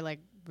people who are like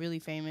really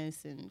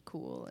famous and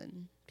cool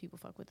and people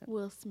fuck with them.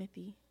 Will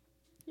Smithy.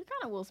 You're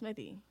kind of Will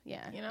Smithy.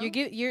 Yeah, You know?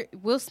 you're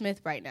Will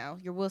Smith right now.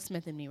 You're Will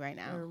Smith in me right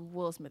now. Or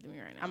Will Smith me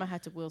right now. I'm gonna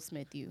have to Will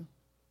Smith you.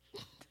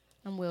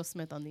 I'm Will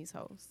Smith on these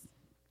hoes.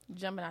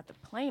 jumping out the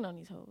plane on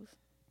these hoes.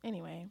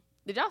 Anyway,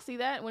 did y'all see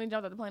that when he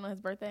jumped out the plane on his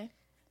birthday?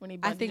 When he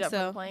I bungee think jumped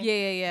from so. the plane?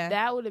 Yeah.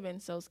 That would have been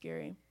so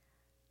scary.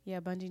 Yeah,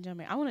 bungee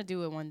jumping. I want to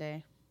do it one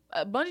day.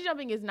 Bungee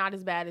jumping is not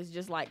as bad as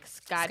just like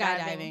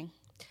skydiving.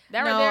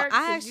 That No, right there,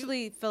 I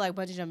actually feel like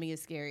bungee jumping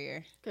is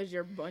scarier because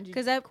your bungee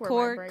because that cord might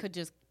cord break. could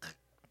just.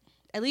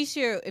 At least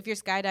if you're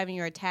skydiving,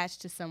 you're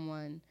attached to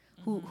someone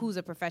who's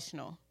a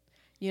professional.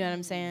 You know what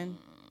I'm saying?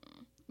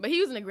 But he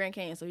was in the Grand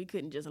Canyon, so he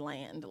couldn't just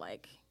land.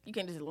 Like you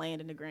can't just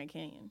land in the Grand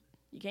Canyon.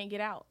 You can't get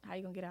out. How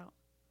you gonna get out?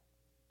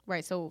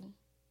 Right. So,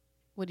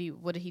 what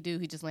did he do?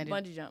 He just landed.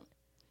 Bungee jump.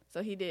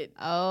 So he did,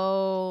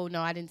 Oh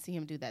no, I didn't see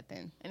him do that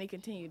then. and he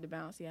continued to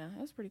bounce. Yeah, it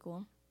was pretty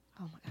cool.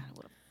 Oh my god, I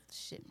would have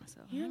shit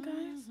myself. Yeah,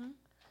 guys.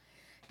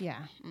 Yeah.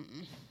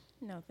 Mm-mm.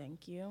 No,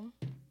 thank you.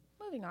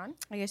 Moving on.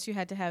 I guess you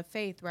had to have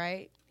faith,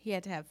 right? He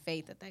had to have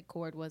faith that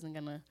cord wasn't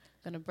gonna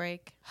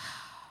break.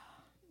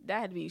 That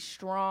had to be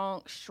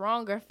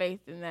stronger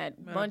faith than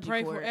that Better bungee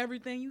pray cord. for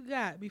everything you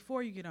got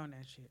before you get on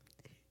that shit.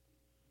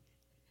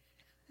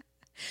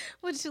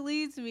 Which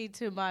leads me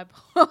to my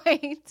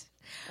point.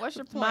 What's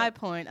your point? My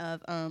point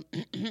of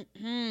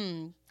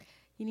you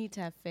need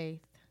to have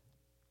faith.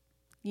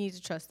 You need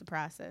to trust the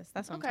process.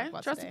 That's what I'm Okay, talking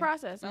about trust today. the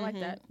process. I like Mhm.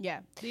 that.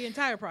 Yeah. The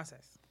entire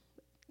process.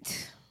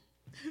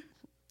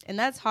 And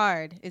that's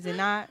hard, is it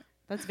not?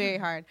 That's very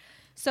hard.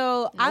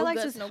 So No I like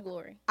guts, to no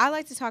glory. I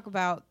like to talk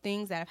about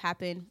things that have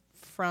happened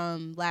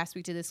from last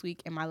week to this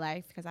week in my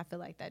life because I feel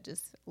like that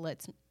just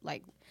lets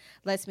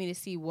me to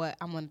see what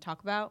I'm going to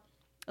talk about.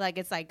 Like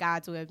it's like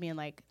God's way of being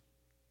like,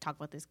 talk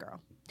about this girl.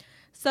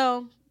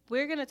 So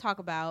we're going to talk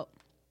about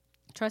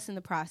trust in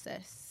the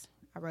process.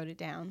 I wrote it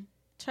down.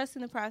 Trust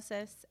in the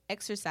process,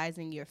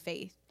 exercising your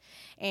faith.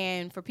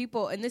 And for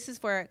people, and this is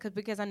for,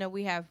 because I know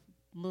we have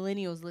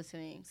millennials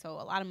listening. So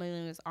a lot of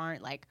millennials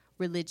aren't like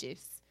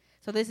religious.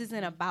 So this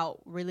isn't about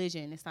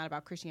religion. It's not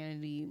about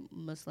Christianity,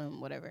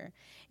 Muslim, whatever.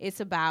 It's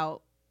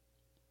about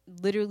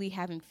literally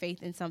having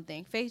faith in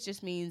something. Faith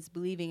just means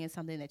believing in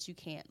something that you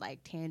can't like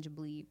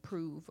tangibly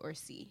prove or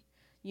see.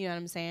 You know what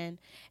I'm saying?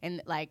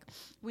 And like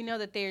we know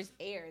that there's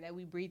air that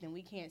we breathe and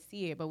we can't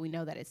see it, but we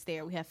know that it's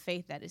there. We have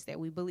faith that it's there.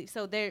 We believe.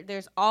 So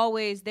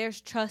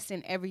there's trust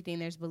in everything.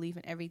 There's belief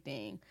in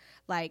everything.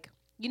 Like,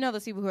 you know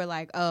those people who are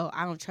like, oh,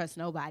 I don't trust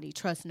nobody,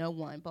 trust no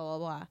one, blah, blah,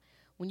 blah.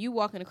 When you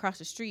walking across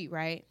the street,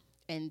 right,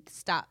 and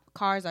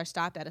cars are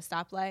stopped at a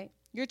stoplight,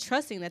 you're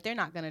trusting that they're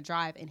not going to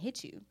drive and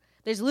hit you.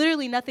 There's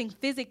literally nothing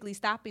physically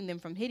stopping them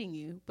from hitting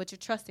you, but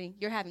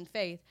you're having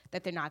faith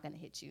that they're not going to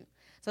hit you.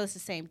 So it's the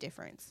same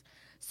difference.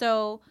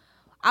 So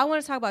I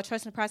want to talk about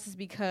trust in the process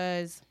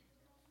because,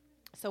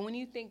 so when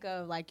you think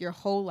of like your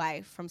whole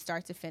life from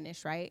start to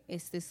finish, right,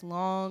 it's this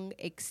long,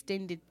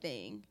 extended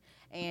thing.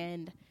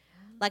 And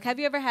like, have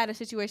you ever had a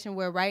situation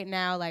where right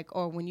now, like,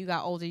 or when you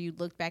got older, you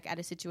looked back at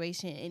a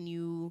situation and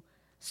you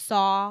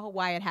saw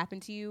why it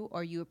happened to you,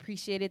 or you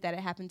appreciated that it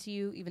happened to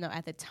you, even though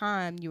at the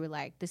time you were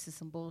like, this is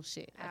some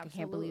bullshit. Like, I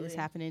can't believe this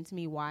happening to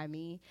me. Why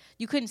me?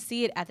 You couldn't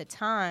see it at the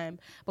time,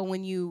 but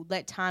when you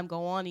let time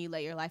go on and you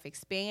let your life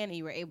expand and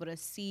you were able to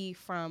see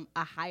from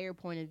a higher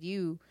point of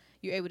view,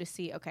 you're able to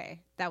see, okay,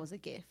 that was a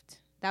gift.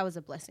 That was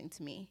a blessing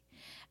to me.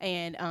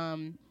 And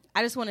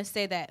I just want to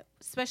say that,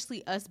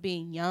 especially us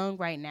being young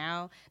right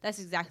now, that's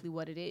exactly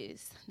what it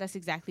is. That's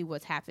exactly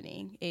what's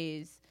happening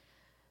is,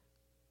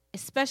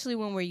 especially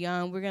when we're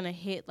young, we're going to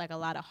hit like a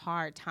lot of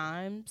hard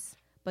times,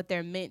 but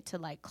they're meant to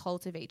like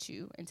cultivate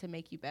you and to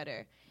make you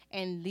better.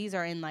 And these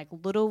are in like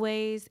little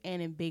ways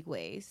and in big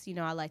ways. You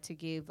know, I like to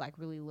give like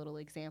really little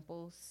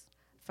examples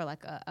for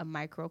like a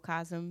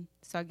microcosm.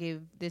 So I'll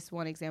give this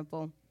one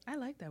example. I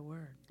like that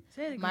word.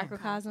 Say it again.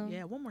 Microcosm?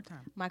 Yeah, one more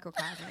time.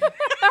 Microcosm.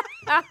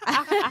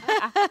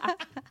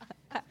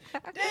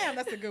 Damn,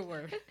 that's a good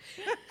word.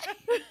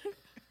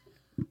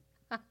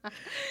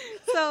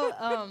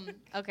 So,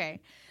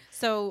 okay.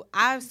 So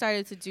I've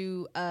started to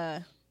do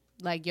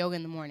like yoga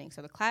in the morning.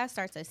 So the class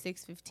starts at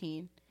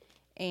 6:15,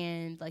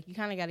 and like you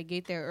kind of got to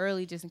get there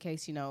early just in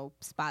case, you know,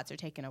 spots are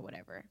taken or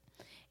whatever.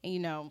 And you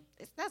know,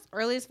 that's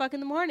early as fuck in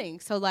the morning.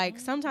 So like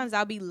sometimes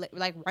I'll be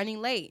like running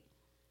late,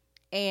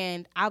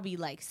 and I'll be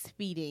like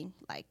speeding.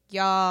 Like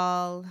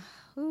y'all,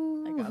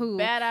 Like a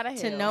bat out of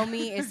hell. To know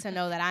me is to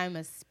know that I'm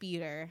a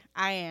speeder.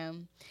 I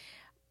am,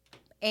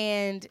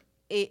 and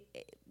it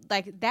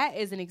like that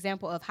is an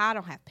example of how I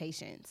don't have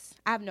patience.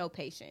 I have no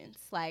patience.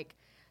 Like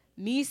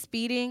me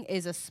speeding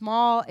is a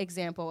small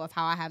example of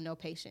how I have no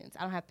patience.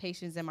 I don't have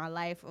patience in my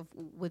life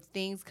with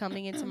things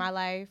coming into my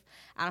life.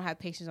 I don't have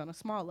patience on a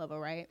small level,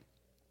 right?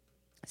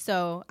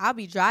 So I'll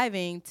be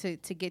driving to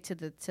get to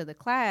the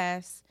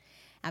class.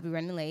 I'll be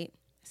running late,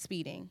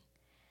 speeding.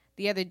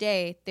 The other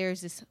day,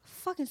 there's this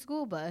fucking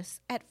school bus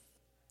at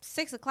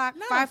 6 o'clock,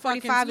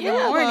 5:45 in the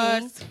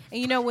morning.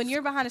 And you know, when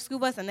you're behind a school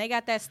bus and they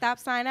got that stop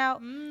sign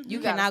out, you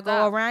cannot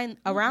go around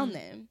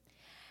them.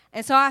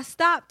 And so I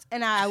stopped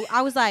and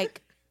I was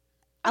like,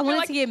 I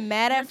wanted to get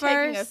mad at first.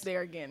 Taking us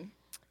there again.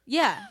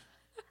 Yeah.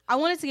 I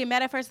wanted to get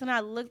mad at first, and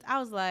I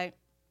was like,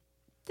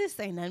 this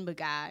ain't nothing but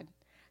God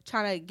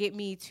trying to get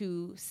me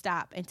to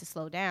stop and to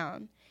slow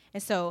down.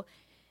 And so,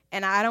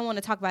 and I don't want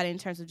to talk about it in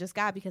terms of just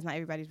God because not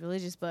everybody's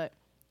religious, but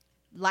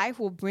life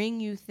will bring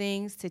you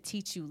things to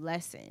teach you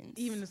lessons.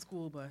 Even the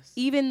school bus.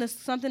 Even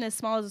something as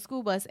small as a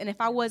school bus. And if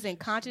I wasn't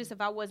conscious,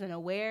 if I wasn't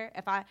aware,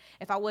 if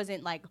I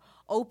wasn't like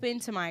open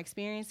to my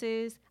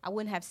experiences, I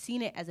wouldn't have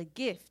seen it as a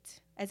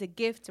gift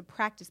to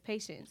practice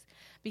patience.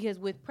 Because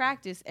with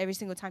practice, every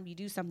single time you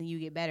do something, you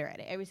get better at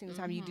it. Every single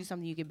time you do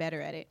something, you get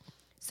better at it.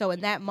 So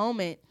in that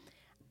moment,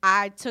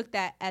 I took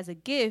that as a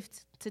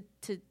gift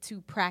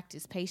to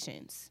practice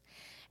patience.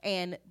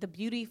 And the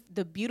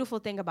beautiful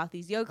thing about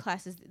these yoga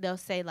classes, they'll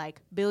say like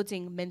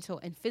building mental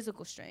and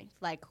physical strength,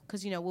 like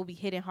because you know we'll be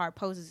hitting hard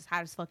poses, it's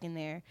hot as fuck in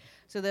there.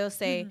 So they'll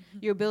say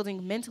you're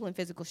building mental and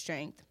physical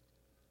strength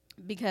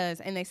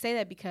and they say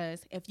that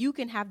because if you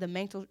can have the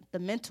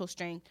mental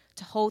strength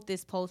to hold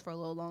this pose for a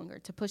little longer,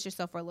 to push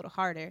yourself for a little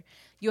harder,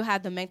 you'll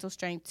have the mental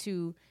strength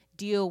to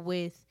deal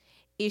with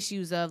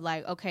issues of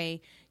like,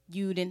 okay,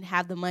 you didn't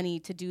have the money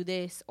to do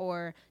this,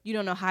 or you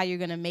don't know how you're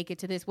gonna make it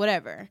to this,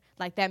 whatever.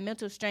 Like that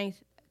mental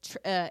strength.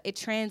 It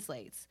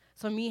translates.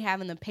 So me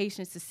having the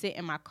patience to sit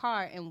in my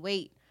car and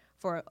wait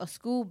for a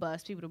school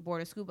bus, people to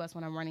board a school bus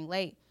when I'm running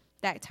late,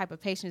 that type of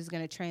patience is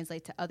going to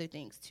translate to other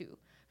things too.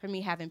 For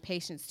me having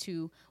patience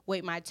to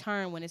wait my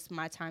turn when it's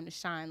my time to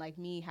shine, like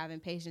me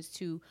having patience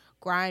to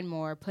grind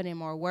more, put in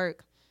more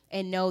work,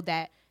 and know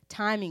that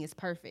timing is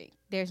perfect.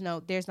 there's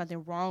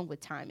nothing wrong with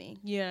timing.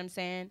 You know what I'm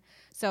saying?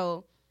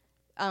 So,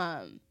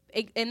 and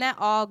that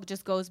all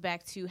just goes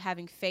back to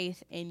having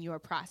faith in your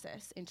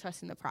process and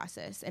trusting the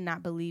process and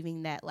not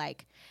believing that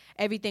like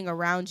everything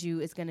around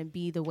you is going to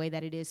be the way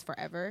that it is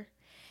forever,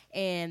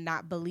 and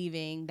not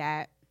believing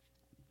that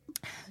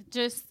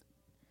just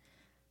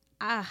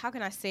how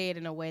can I say it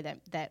in a way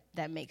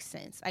that makes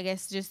sense? I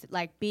guess just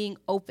like being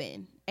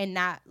open and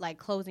not like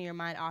closing your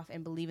mind off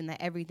and believing that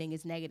everything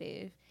is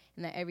negative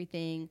and that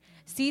everything,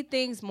 see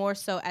things more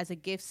so as a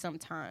gift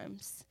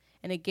sometimes,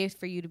 and a gift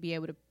for you to be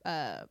able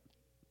to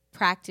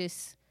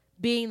practice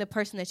being the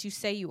person that you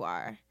say you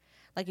are.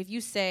 Like if you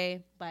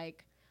say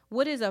like,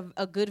 what is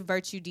a good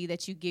virtue deed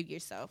that you give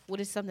yourself? What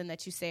is something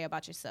that you say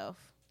about yourself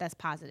that's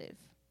positive?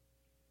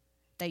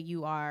 That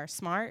you are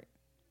smart?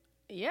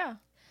 Yeah.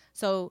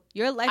 So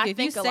your life, if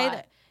you say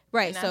that,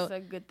 right? And that's a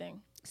good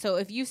thing. So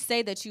if you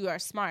say that you are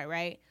smart,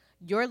 right,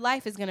 your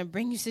life is gonna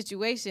bring you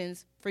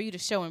situations for you to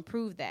show and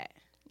prove that.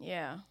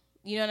 Yeah.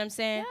 You know what I'm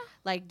saying? Yeah.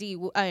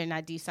 Like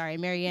not D, sorry,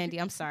 Mary Andy,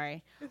 I'm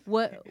sorry.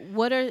 What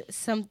is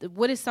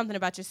something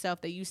about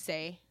yourself that you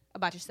say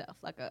about yourself,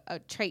 like a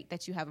trait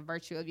that you have, a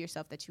virtue of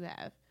yourself that you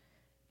have?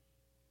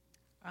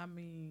 I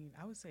mean,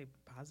 I would say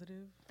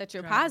positive. That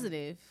you're Try to be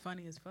positive.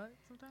 Funny as fuck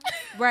sometimes.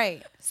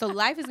 Right. So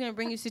life is going to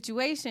bring you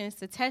situations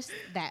to test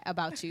that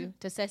about you,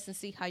 to test and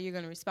see how you're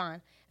going to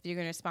respond. If you're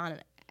going to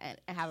respond and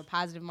have a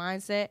positive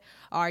mindset,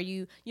 or are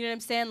you know what I'm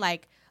saying?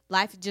 Like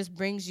life just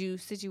brings you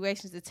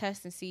situations to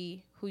test and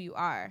see who you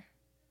are.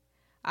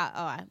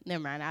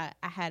 Never mind. I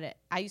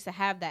used to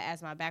have that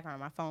as my background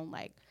on my phone.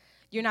 Like,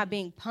 you're not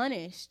being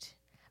punished.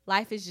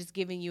 Life is just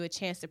giving you a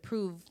chance to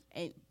prove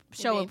and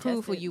show and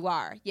prove who you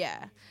are.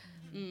 Yeah.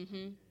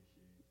 Mm-hmm.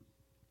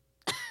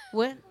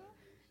 What?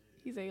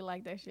 He said he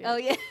liked that shit. Oh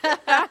yeah.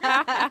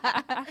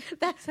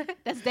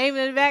 that's Damon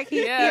in the back.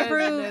 He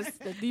approves. That's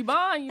the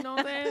D-Bond, you know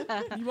what I'm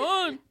saying?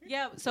 D-Bond.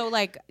 Yeah. So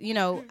like, you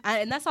know,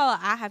 and that's all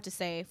I have to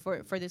say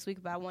for this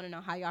week. But I want to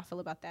know how y'all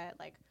feel about that.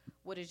 Like,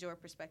 what is your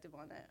perspective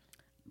on that?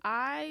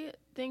 I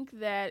think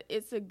that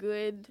it's a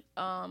good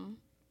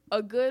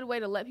way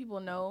to let people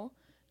know,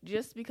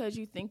 just because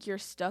you think you're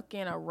stuck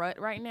in a rut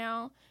right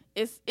now,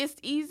 it's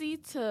easy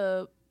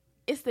to,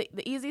 it's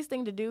the easiest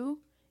thing to do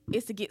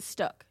is to get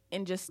stuck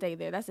and just stay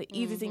there. That's the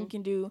easiest thing you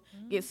can do.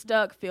 Get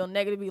stuck, feel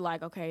negative, be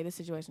like, okay, this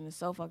situation is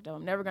so fucked up.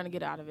 I'm never going to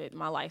get out of it.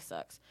 My life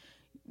sucks.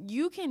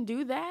 You can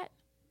do that,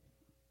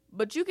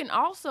 but you can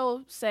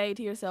also say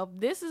to yourself,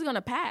 this is going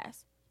to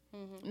pass.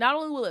 Not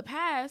only will it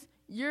pass,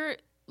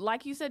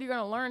 like you said, you're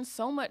going to learn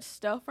so much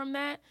stuff from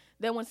that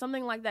when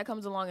something like that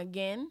comes along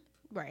again,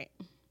 Right.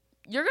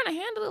 you're going to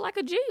handle it like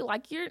a G.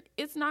 Like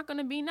it's not going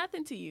to be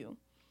nothing to you.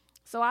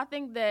 So I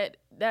think that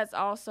that's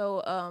also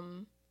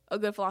a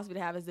good philosophy to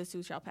have, is this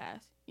too shall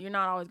pass. You're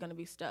not always going to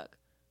be stuck.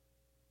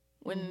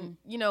 When,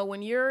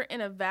 when you're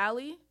in a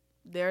valley,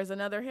 there's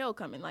another hill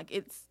coming. Like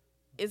it's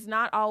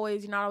not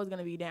always, you're not always going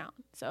to be down.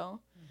 So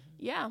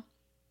yeah,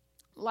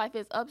 life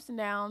is ups and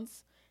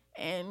downs,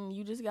 and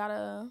you just got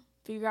to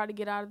figure out to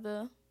get out of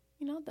the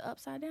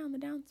upside down, the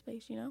down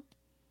space, So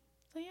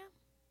yeah.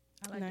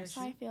 I like Nice.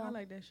 that shit. I feel. I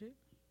like that shit.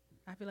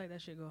 I feel like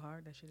that shit go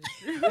hard. That shit is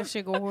true. That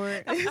shit go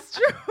hard. It's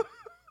true.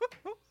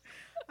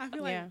 I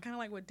feel Yeah. like kind of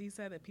like what D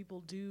said, that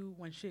people do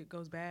when shit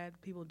goes bad.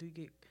 People do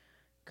get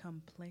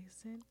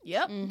complacent.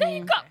 Yep. There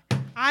you go.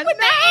 I With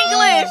know. the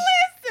English.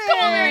 Listen. Come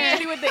on, Mary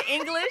Andy, with the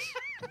English.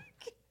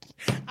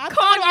 I Conyo.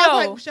 thought, I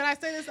was like, should I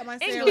say this? Am I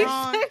saying English. it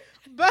wrong?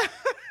 But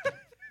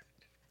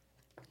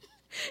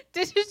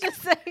Did you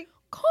just say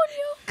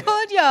Conyo.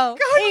 Conyo?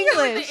 With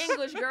English. the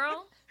English,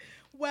 girl.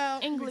 well,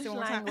 let me English say it one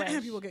more time.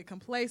 language. People get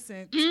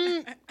complacent.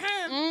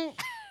 Mm.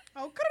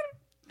 Oh,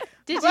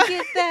 Did you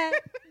get that?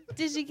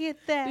 Did you get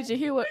that? Did you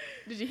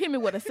hear me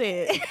what I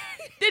said?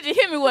 Did you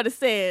hear me what I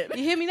said?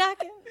 You hear me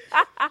knocking?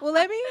 Well,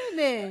 let me in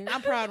then.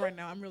 I'm proud right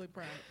now. I'm really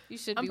proud. You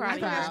should I'm be proud I of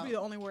think that you. should be the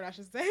only word I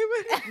should say.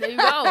 But There you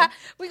go.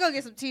 We're going to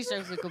get some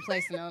t-shirts with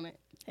complacent on it.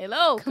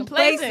 Hello,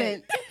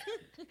 complacent.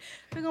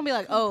 We're going to be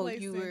like, oh,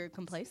 you Complacent. were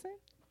complacent?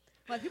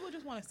 like people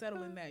just want to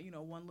settle in that,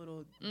 one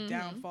little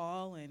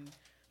downfall, and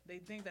they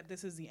think that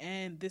this is the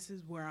end. This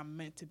is where I'm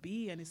meant to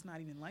be, and it's not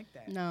even like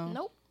that. No.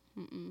 Nope.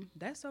 Mm-mm.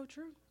 That's so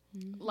true.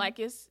 Like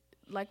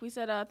we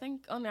said, I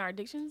think on our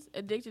addictions,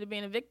 addicted to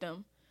being a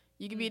victim.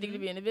 You can be addicted to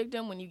being a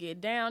victim when you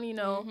get down,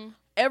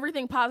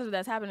 everything positive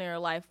that's happening in your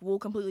life will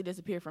completely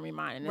disappear from your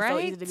mind. And it's so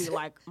easy to be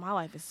like, my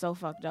life is so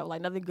fucked up.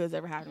 Like, nothing good's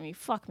ever happened to me.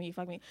 Fuck me.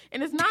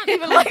 And it's not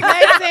even like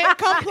that.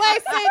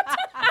 Complacent.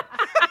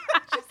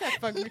 She said,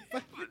 "Fuck me."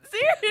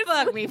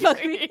 Fuck me. Serious.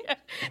 Fuck me.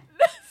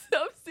 That's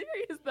so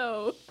serious,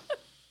 though.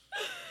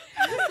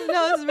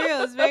 No, it's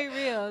real. It's very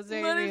real. It's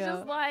very But real. it's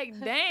just like,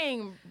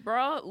 dang,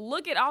 bro,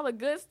 look at all the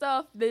good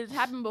stuff that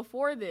happened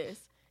before this.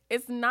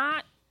 It's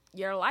not,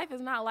 your life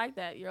is not like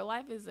that. Your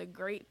life is a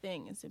great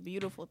thing. It's a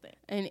beautiful thing.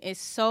 And it's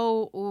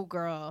so, ooh,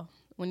 girl,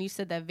 when you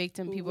said that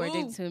victim, people are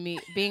addicted to me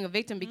being a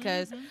victim,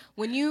 because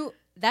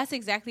that's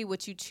exactly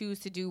what you choose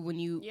to do when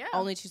you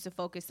only choose to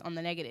focus on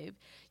the negative.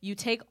 You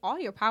take all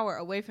your power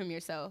away from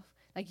yourself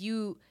Like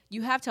you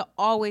have to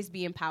always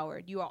be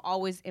empowered. You are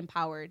always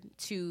empowered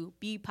to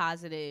be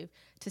positive,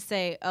 to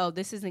say, oh,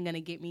 this isn't going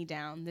to get me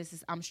down.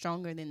 I'm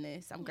stronger than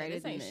this. I'm greater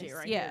this than ain't this. shit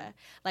right yeah. here.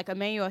 Like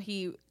Emmanuel,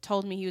 he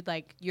told me, he was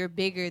like, you're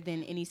bigger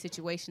than any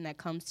situation that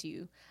comes to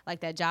you.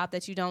 Like that job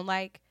that you don't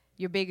like,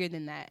 you're bigger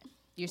than that.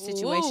 Your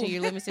situation, Ooh.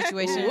 your living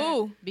situation.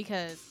 Ooh.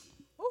 Because,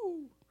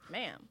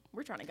 Ma'am,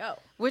 we're trying to go.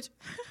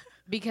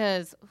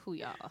 who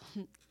y'all?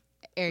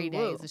 Every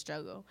day is a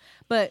struggle.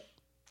 But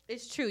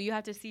it's true. You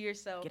have to see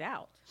yourself. Get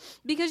out.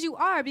 Because you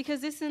are.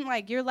 Because this isn't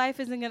like your life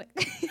isn't going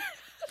to.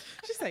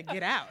 She said,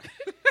 "Get out."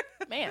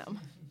 Ma'am.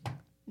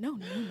 No.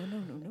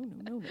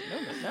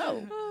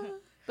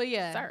 But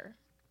yeah. Sir.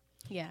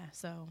 Yeah.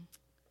 So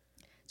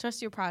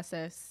trust your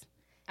process.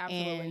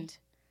 Absolutely.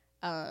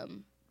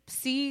 And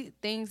see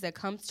things that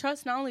come.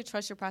 Not only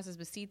trust your process,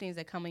 but see things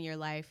that come in your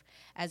life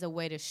as a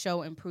way to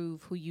show and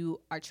prove who you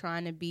are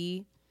trying to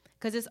be.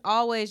 Because it's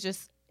always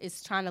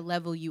it's trying to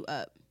level you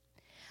up.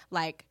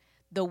 Like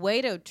the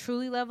way to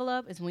truly level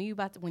up is when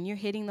you're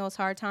hitting those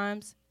hard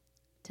times,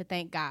 to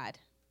thank God.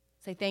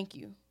 Say thank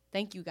you.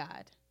 Thank you,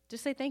 God.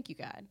 Just say thank you,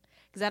 God.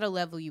 Because that'll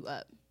level you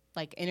up.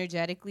 Like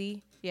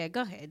energetically. Yeah,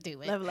 go ahead.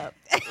 Do it. Level up.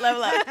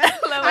 Level up.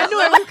 I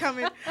knew it was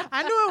coming.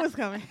 I knew it was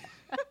coming.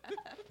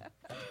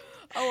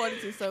 I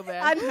wanted to so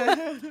bad.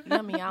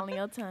 Yummy all in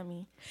your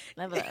tummy.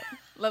 Level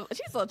up.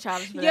 She's so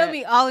childish for that.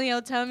 Yummy all in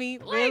your tummy.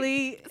 Like,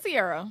 Really?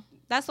 Sierra.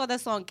 That's why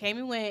that song came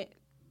and went.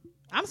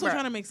 I'm still Bruh.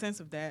 trying to make sense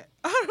of that.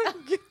 I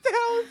don't get that.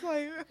 I was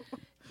like,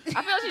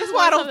 I feel like she that's just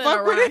why I wants don't something to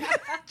fuck with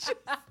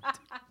rhyme.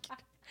 it.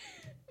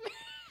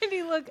 And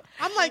he look.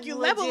 I'm like, you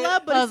level legit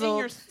up, but it's in puzzled.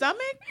 your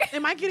stomach.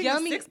 Am I getting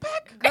Yummy. a six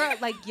pack? Girl,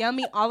 like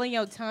yummy all in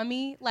your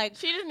tummy. Like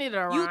She just needed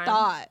a rhyme.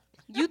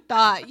 you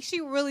thought.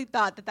 She really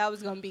thought that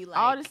was gonna be like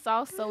All the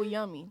sauce so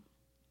yummy.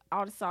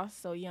 All the sauce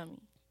so yummy.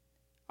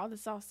 All the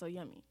sauce so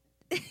yummy.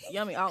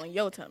 Yummy all in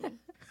your tummy.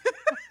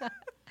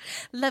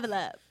 level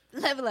up.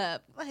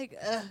 Like,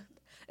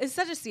 it's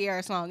such a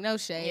Sierra song. No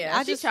shade. Yeah, I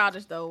she's just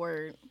childish though.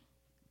 Word.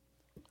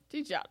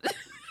 She's childish.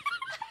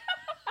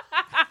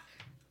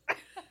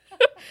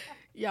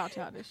 Y'all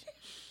childish.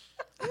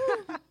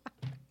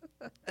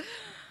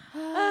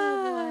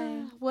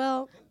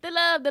 well, The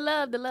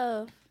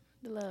love.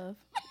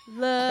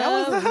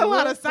 That was a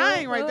lot of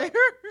sighing right there.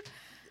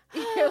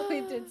 Yeah,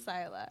 we did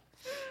sigh a lot.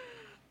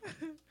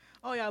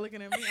 Oh, y'all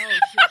looking at me? Oh,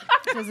 shit.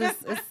 Because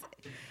it's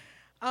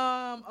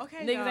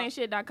Okay. y'all.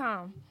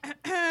 Niggasain'tshit.com. Go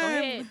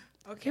ahead.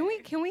 Okay.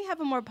 Can we have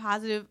a more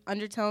positive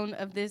undertone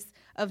of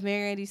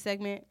Mary Andy's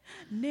segment?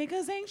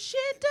 Niggas ain't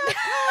shit.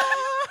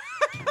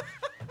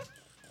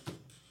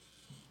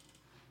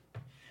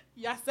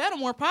 Y'all said I'm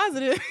more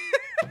positive.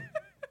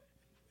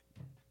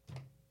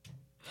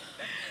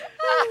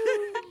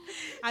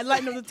 I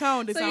lighten up the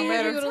tone to sound you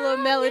better. do a little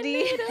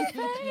melody.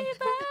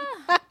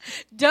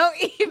 Don't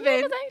even.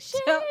 Niggas ain't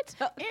shit.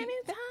 Don't-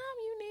 Anytime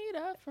you need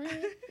a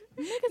friend.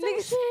 Niggas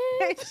ain't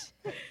shit.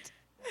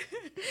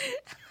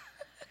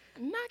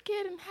 Not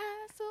getting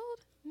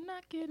hassled.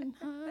 Not getting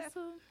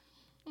hustled.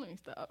 Let me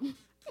stop.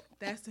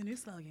 That's the new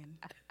slogan.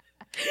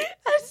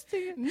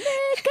 Niggas.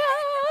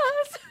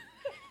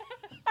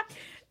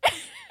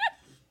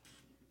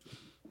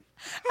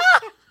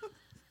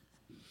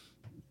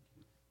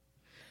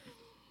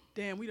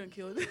 Damn, we done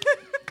killed it.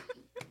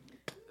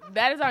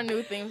 That is our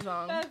new theme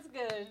song. That's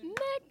good.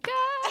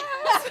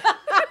 Niggas.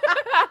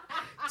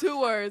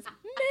 2 words.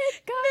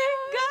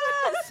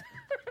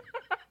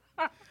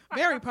 Niggas.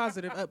 Very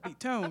positive, upbeat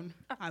tone.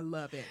 I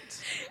love it.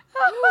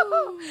 All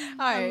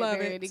right, love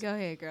Mary it. Andy, go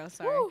ahead, girl.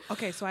 Sorry.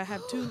 Okay, so I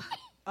have 2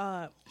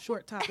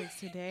 short topics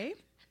today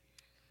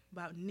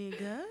about niggas.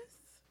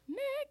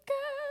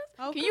 Niggas.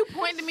 Okay. Can you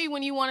point to me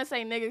when you want to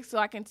say niggas so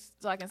I can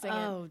sing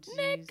Oh, it? jeez.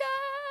 Niggas.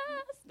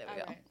 There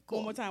we go. right.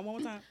 One more time.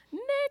 Niggas.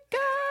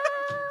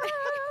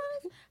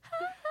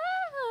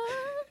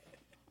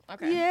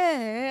 Okay.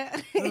 Yeah.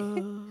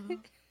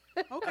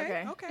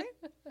 Okay. Okay.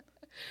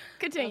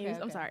 Continues.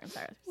 Okay, I'm okay.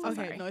 sorry. So Okay,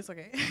 sorry. no, it's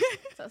okay.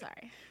 So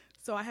sorry.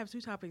 So I have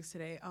 2 topics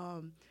today.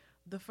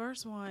 The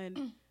first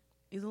one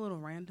is a little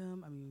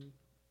random. I mean,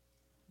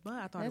 but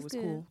I thought That's it was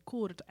good.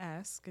 cool to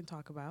ask and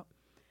talk about.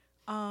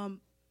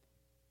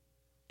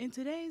 In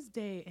today's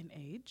day and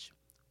age,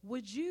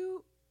 would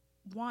you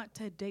want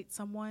to date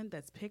someone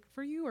that's picked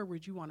for you, or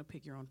would you want to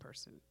pick your own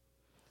person?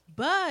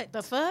 But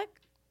The fuck?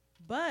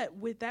 But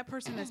with that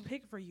person that's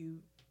picked for you,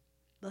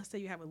 let's say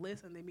you have a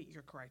list and they meet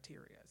your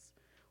criterias,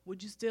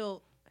 would you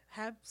still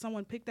have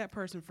someone pick that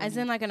person for As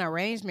you? in like an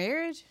arranged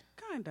marriage?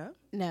 Kinda.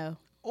 No.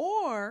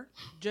 Or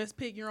just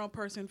pick your own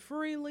person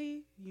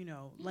freely,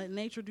 let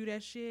nature do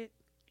that shit,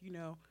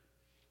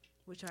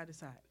 which I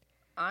decide.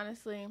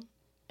 Honestly,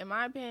 in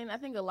my opinion, I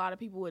think a lot of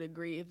people would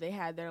agree if they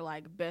had their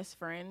best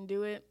friend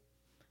do it.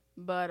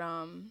 But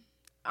I'm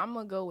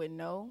gonna go with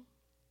no.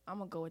 I'm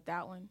gonna go with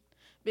that one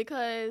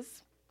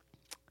because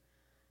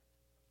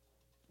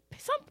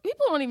some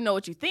people don't even know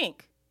what you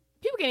think.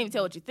 People can't even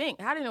tell what you think.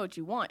 How do they know what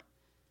you want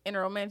in a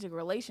romantic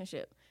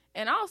relationship?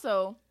 And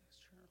also,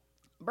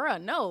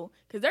 bruh, no,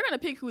 because they're gonna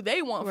pick who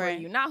they want Right.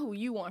 for you, not who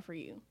you want for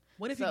you.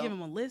 What if So- you give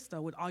them a list,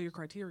 though, with all your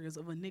criterias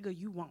of a nigga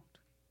you want?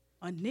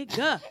 A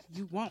nigga,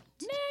 you won't.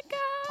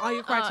 Nigga. All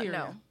your criteria.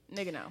 No.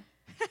 Nigga, no.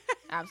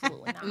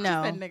 Absolutely not.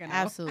 No, said nigga, no.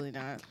 absolutely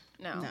not.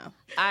 No. No.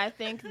 I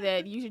think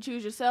that you should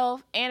choose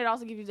yourself, and it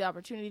also gives you the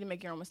opportunity to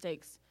make your own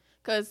mistakes.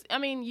 Because, I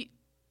mean,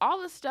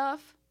 all this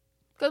stuff,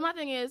 because my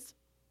thing is,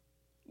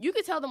 you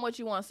could tell them what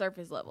you want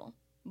surface level,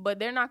 but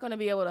they're not going to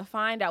be able to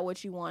find out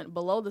what you want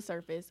below the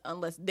surface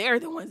unless they're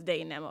the ones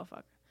dating that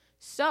motherfucker.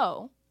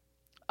 So,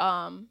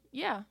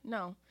 yeah,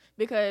 no.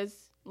 Because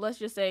let's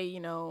just say, you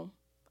know,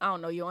 I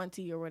don't know, your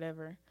auntie or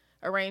whatever,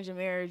 arranged a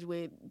marriage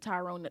with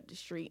Tyrone up the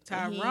street.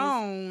 And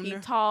Tyrone.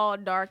 He's tall,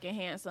 dark, and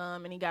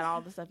handsome, and he got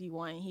all the stuff you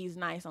want, and he's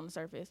nice on the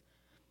surface.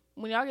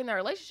 When y'all get in that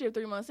relationship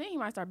 3 months in, he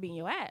might start beating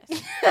your ass.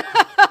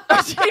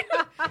 It's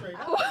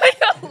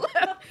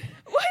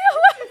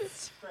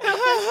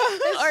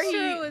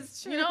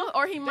true. You know,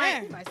 or he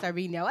might, Might start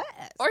beating your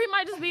ass. or he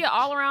might just be an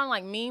all around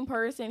like mean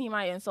person. He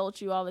might insult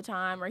you all the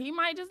time, or he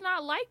might just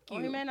not like you.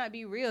 Or he may not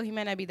be real. He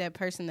may not be that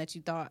person that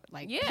you thought.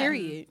 Like, Yeah.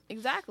 period.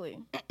 Exactly.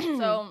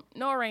 So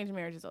no arranged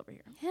marriages over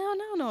here. Hell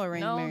no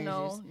arranged No,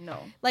 marriages. no.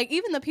 Like,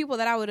 even the people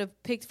that I would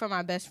have picked for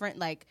my best friend,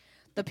 like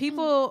the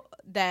people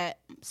that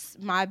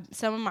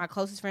some of my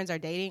closest friends are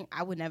dating,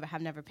 I would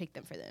never picked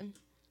them for them.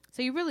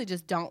 So you really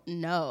just don't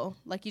know.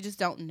 Like, you just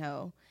don't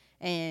know.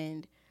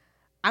 And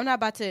I'm not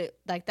about to,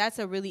 like, that's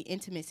a really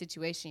intimate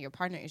situation. Your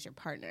partner is your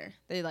partner.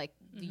 They're like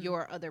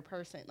your other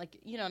person. Like,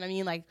 you know what I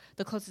mean? Like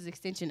the closest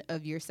extension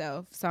of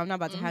yourself. So I'm not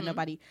about to have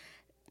nobody,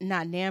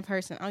 not damn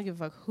person. I don't give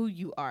a fuck who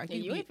you are. Yeah,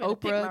 You you could ain't be finna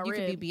pick Oprah. my You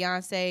could rib. be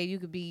Beyonce. You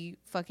could be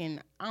fucking,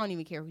 I don't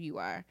even care who you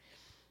are.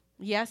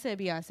 Yeah, I said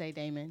Beyonce,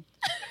 Damon.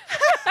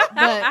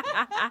 But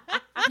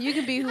you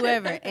can be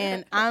whoever.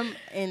 And I'm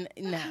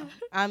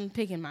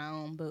picking my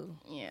own boo.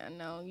 Yeah,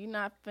 no, you're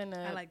not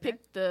finna I like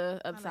pick the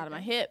other I side like of my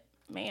that. hip,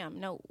 ma'am.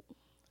 No.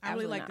 I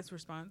really Absolutely like not. this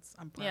response.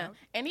 I'm proud. Yeah,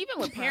 and even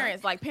with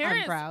parents, like I'm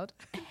parents, proud.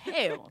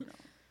 hell no,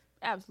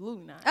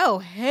 absolutely not. Oh,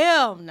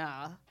 hell no.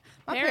 Nah.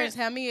 My Parents- parents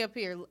had me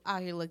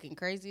out here looking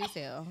crazy as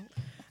hell.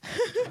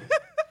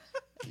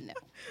 No.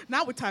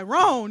 Not with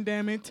Tyrone,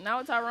 damn it. Not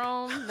with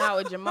Tyrone, not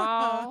with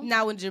Jamal,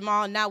 Not with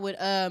Jamal, not with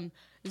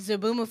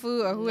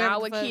Zabumafu or whoever.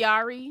 not with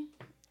Kiari.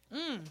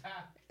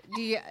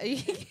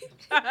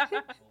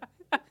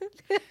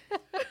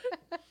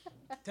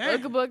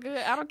 Damn. Booga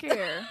booga, I don't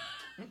care.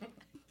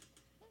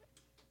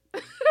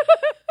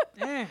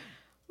 Damn.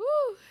 Woo.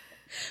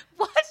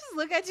 Why I just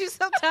look at you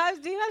sometimes,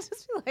 Dean? I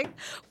just feel like,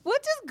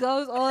 what just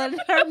goes on in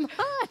her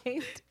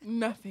mind?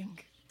 Nothing.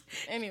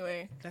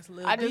 Anyway, That's a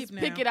little I deep just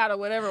now. pick it out of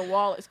whatever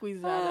wall it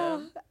squeezes out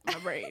of my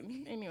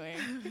brain. Anyway,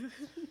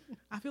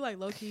 I feel like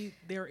low-key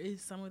there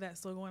is some of that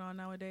still going on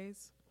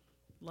nowadays.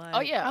 Like, oh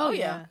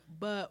yeah,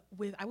 But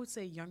with, I would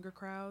say, younger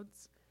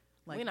crowds.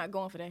 Like, we're not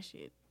going for that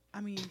shit.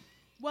 I mean,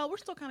 well, we're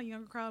still kind of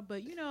younger crowd,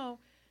 but you know,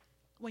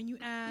 when you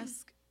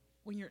ask,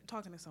 when you're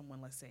talking to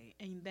someone, let's say,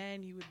 and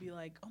then you would be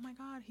like, oh my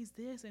God, he's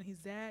this and he's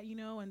that, you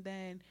know, and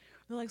then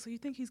they're like, so you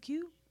think he's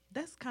cute?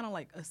 That's kind of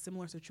like a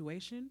similar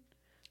situation.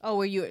 Oh,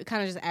 where you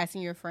kind of just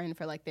asking your friend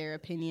for like their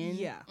opinion?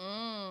 Yeah.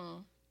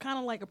 Mm. Kind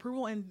of like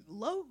approval and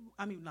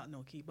not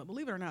no key, but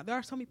believe it or not, there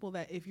are some people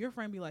that if your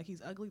friend be like,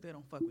 he's ugly, they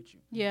don't fuck with you.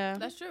 Yeah.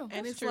 That's true.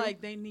 And it's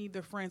like they need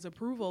their friend's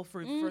approval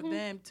for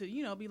them to,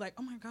 you know, be like,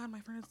 oh my God,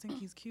 my friends think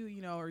he's cute,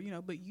 you know, or, you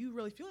know, but you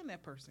really feeling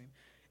that person.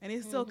 And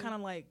it's still kind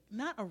of like,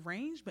 not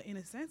arranged, but in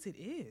a sense it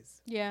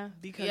is. Yeah.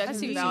 Because Yeah, I to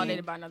see be what you validated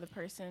mean. by another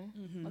person.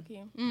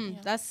 Okay. Yeah.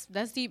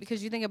 That's deep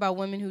because you think about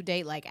women who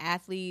date like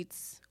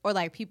athletes or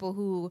like people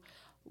who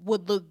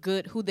would look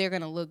good, who they're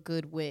gonna look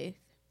good with.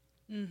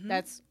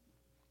 That's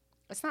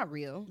not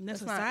real. And the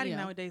That's not, society you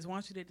know. nowadays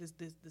wants you to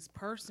this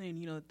person,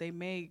 you know, that they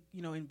make,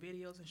 you know, in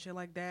videos and shit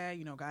like that,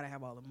 you know, gotta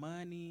have all the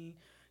money,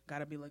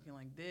 gotta be looking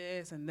like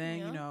this, and then,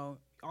 Yeah. you know,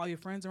 all your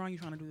friends around you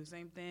trying to do the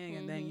same thing,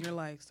 and then you're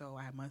like, so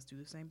I must do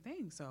the same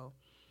thing. So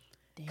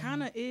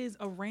kind of is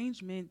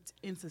arrangement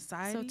in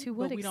society. So to but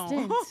what we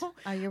extent don't.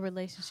 are your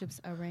relationships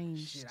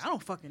arranged? Shit, I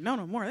don't fucking know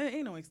no more. There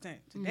ain't no extent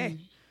today.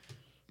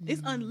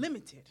 It's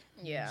unlimited.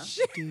 Yeah.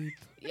 Deep.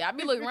 Yeah, I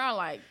be looking around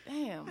like,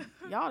 damn,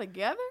 y'all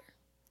together?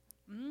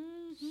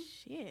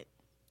 Shit.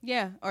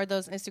 Yeah, or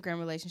those Instagram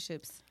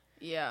relationships.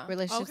 Yeah.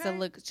 Relationships Okay. that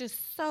look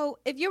just so.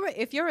 If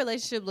your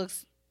relationship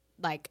looks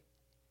like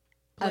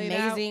Played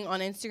amazing on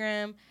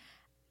Instagram,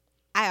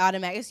 I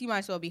automatically you might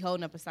as well be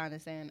holding up a sign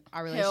and saying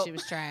our relationship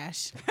is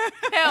trash.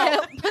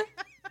 Help.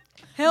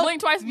 Help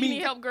Blink twice if you me.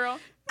 need help, girl.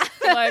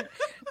 Like,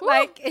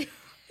 Like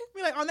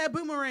Be like on that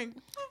boomerang.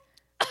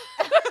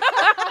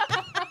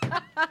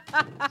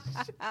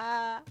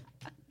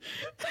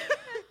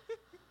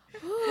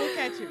 We'll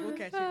catch it. We'll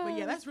catch it. But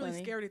yeah, that's really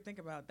Funny. scary to think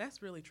about.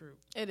 That's really true.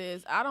 it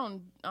is. I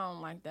don't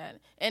like that.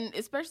 And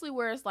especially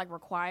where it's like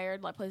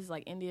required, like places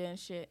like India and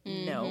shit.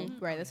 No.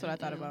 right, that's what I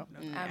thought about.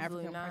 Absolutely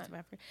African not. parts of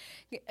Africa.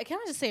 Can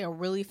I just say a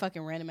really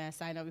fucking random ass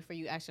side note before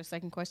you ask your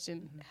second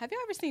question? Have you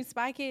ever seen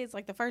Spy Kids,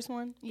 like the first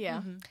one? Yeah.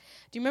 Do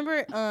you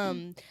remember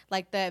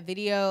like that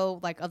video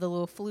like of the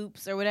little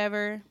floops or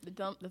whatever? The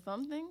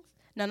thumb things?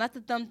 No, not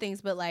the thumb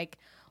things, but like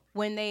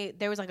when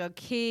there was like a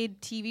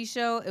kid TV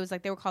show. It was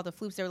like they were called the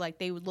Floops. They were like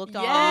they looked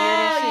all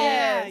Yes.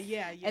 weird and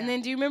shit. yeah. And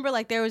then do you remember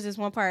like there was this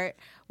one part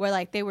where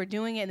like they were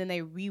doing it and then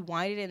they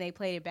rewinded it and they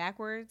played it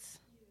backwards?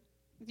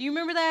 Do you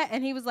remember that?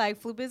 And he was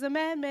like, "Floop is a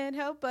madman.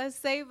 Help us,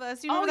 save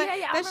us." You remember that?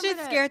 yeah, I That remember shit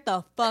that. scared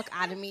the fuck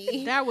out of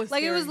me. That was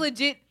like it was scary.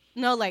 legit.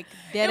 No, like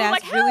dead It was ass,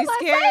 like, really help us,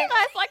 scary. save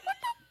us. Like, what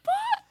the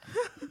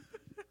fuck?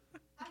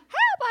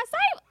 Help us,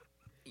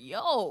 save.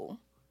 Yo.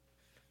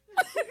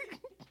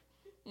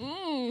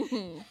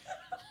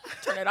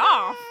 Turn it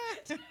off.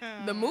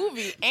 The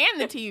movie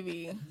and the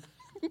TV.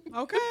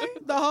 Okay,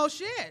 the whole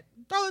shit.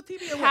 Throw the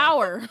TV away.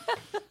 Power.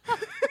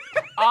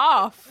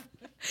 Off.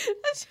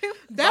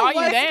 That Volume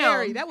was down.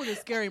 scary. That was a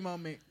scary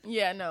moment.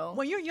 Yeah, no.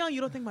 When you're young,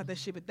 you don't think about that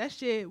shit, but that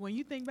shit, when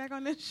you think back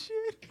on that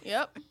shit,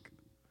 Yep.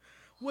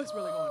 what's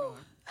really going on?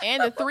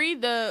 And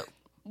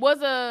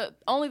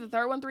only the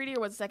third one 3D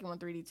or was the second one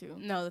 3D too?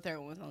 No, the third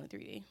one was only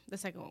 3D. The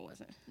second one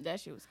wasn't. That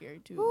shit was scary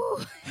too.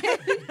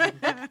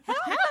 Help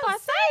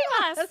us,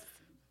 save us.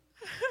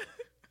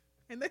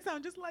 And they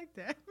sound just like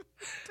that.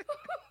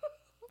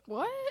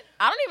 What?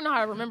 I don't even know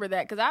how to remember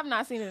that because I've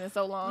not seen it in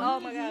so long. Oh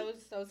my god, it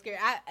was so scary.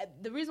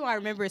 The reason why I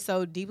remember it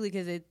so deeply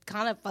because it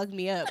kind of fucked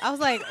me up. I was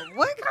like,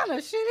 "What kind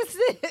of shit is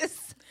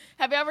this?"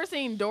 Have you ever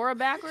seen Dora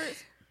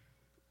backwards?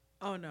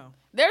 Oh no.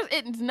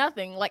 It's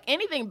nothing. Like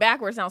anything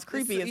backwards sounds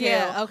creepy as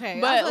yeah, hell. okay. I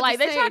was But about like to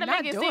they say, try to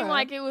not make it seem Dora.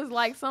 like it was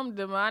like some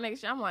demonic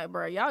shit. I'm like,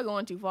 bro, y'all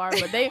going too far.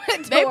 But they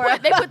put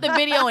the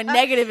video in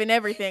negative and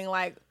everything.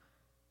 Like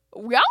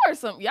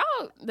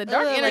the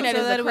dark internet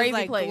so is that a it was, crazy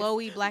like, place.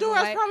 glowy black Dora's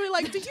and white. probably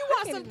like, "Do you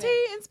want some Internet.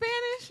 tea in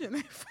Spanish?" And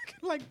they fucking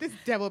like this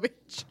devil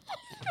bitch.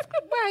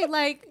 Right,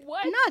 like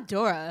What? Not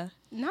Dora.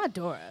 Not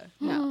Dora.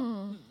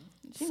 No.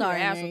 She need Sorry,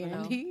 an ass Mary whooping,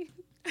 though. Andy.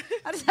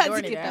 I just had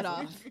Dora to need get that ass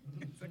off. whooping.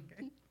 It's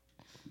okay.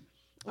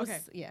 What's- Okay.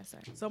 Yeah,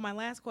 sorry. So my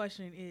last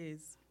question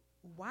is,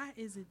 why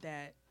is it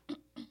that,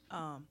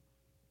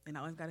 and I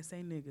always gotta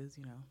say niggas,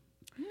 you know,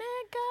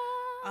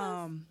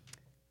 Nigga.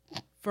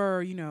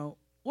 for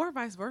or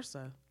vice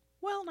versa.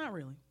 Well, not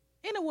really.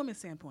 In a woman's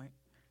standpoint.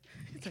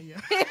 So, yeah.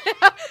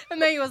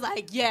 And then he was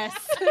like, "Yes,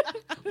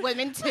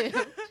 women too."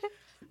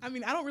 I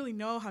mean, I don't really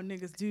know how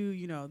niggas do,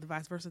 the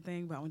vice versa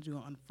thing, but I want to do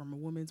it from a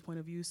woman's point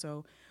of view.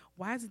 So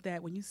why is it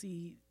that when you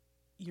see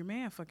your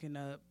man fucking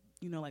up,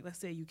 like let's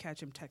say you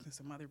catch him texting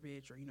some other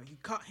bitch, or you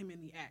caught him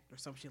in the act or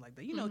some shit like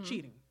that,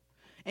 cheating,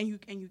 and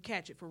you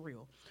catch it for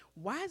real.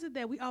 Why is it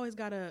that we always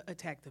gotta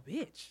attack the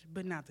bitch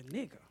but not the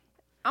nigga?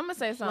 I'm gonna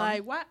say something.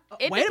 Like what?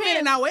 It Wait a minute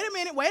depends. now. Wait a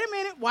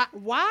minute.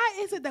 Why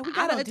is it that we I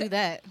gotta don't do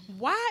that.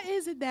 Why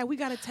is it that we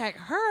gotta attack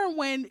her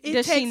when it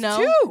Does takes she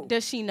know? two?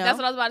 Does she know? That's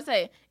what I was about to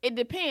say. It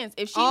depends.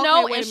 If she Okay,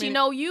 know wait a and she minute.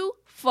 know you,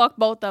 fuck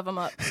both of them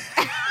up.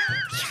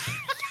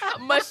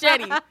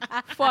 Machete.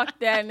 Fuck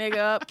that nigga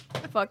up.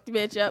 Fuck the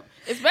bitch up.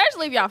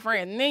 Especially if y'all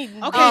friends. Then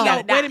you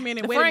gotta die. wait a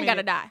minute, The wait a friend gotta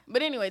minute. die.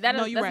 But anyway, No,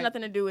 that's you right.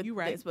 nothing to do with You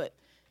right. this. But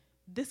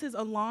This is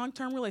a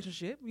long-term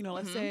relationship.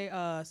 Let's say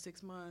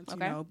 6 months.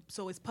 Okay.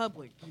 So it's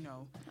public.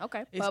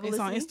 okay, It's on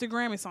publicity.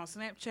 Instagram. It's on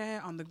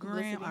Snapchat. On the gram.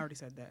 Publicity. I already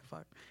said that.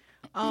 Fuck.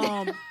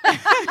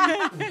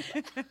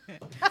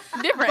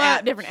 Different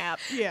app.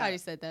 I Yeah. already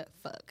said that.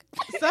 Fuck.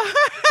 So,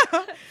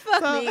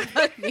 Fuck me.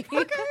 Fuck me.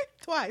 okay,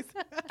 twice.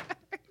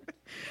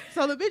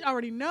 So the bitch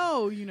already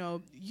know,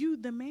 you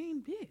the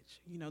main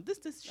bitch.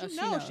 This she Oh,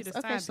 knows she the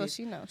Okay, side so bitch.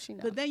 she knows. She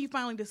knows. But then you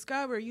finally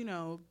discover,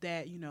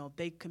 that,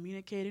 they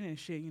communicated and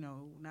shit,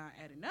 not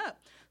adding up.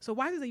 So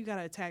why is it that you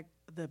gotta attack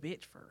the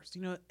bitch first?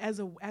 As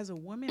a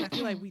woman, I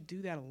feel like we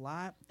do that a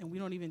lot, and we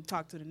don't even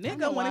talk to the nigga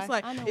know when why. it's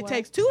like I know it why.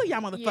 takes two of y'all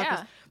motherfuckers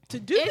Yeah. to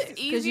do It's this.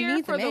 you easier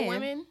need the for the man.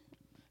 women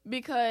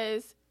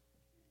because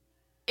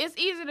it's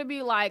easier to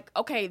be like,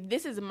 okay,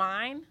 this is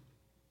mine.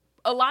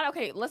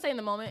 Let's say in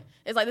the moment,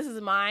 it's like, this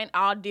is mine.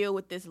 I'll deal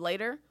with this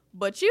later.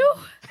 But you,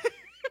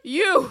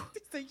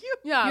 So you,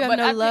 yeah, you have but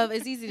no I think- love.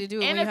 It's easy to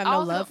do it and when you it's have no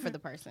also- love for the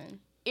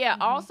person. Yeah,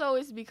 also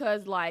it's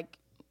because like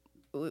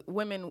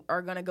women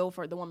are gonna go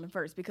for the woman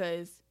first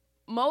because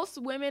most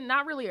women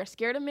not really are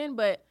scared of men,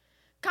 but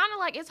kind of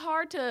like it's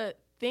hard to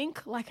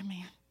think like a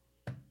man.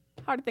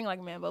 Hard to think like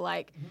a man, but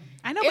like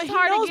I know, It's but he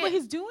hard to knows get- what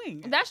he's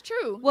doing. that's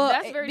true. Well,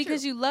 that's very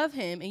because true. you love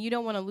him and you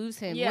don't want to lose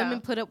him. Yeah.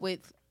 Women put up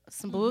with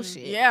some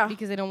bullshit. Yeah.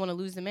 Because they don't want to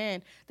lose the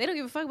man. They don't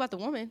give a fuck about the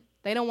woman.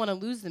 They don't want to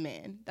lose the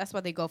man. That's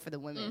why they go for the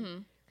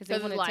women. Because they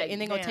Because want it's to, like,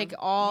 and they're gonna damn, take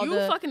all you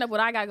the. fucking up what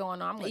I got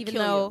going on. I'm gonna Even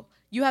kill though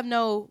you have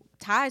no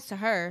ties to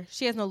her,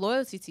 she has no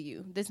loyalty to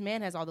you. This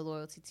man has all the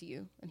loyalty to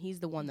you, and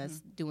he's the one that's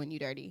doing you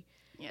dirty.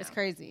 you. It's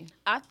crazy.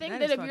 I think That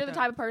that is if you're the fucked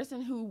type of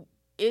person who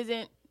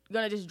isn't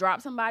gonna just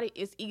drop somebody,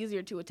 it's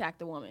easier to attack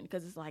the woman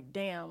because it's like,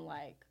 damn,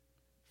 like,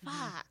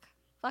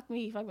 fuck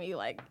me,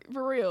 like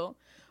for real.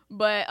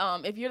 But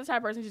if you're the type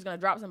of person who's gonna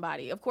drop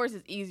somebody, of course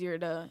it's easier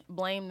to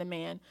blame the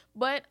man.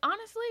 But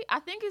honestly, I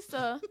think it's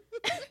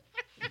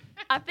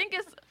I think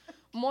it's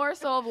more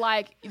so of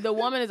like the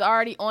woman is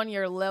already on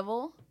your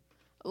level.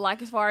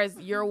 Like as far as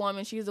you're a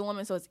woman, she's a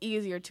woman, so it's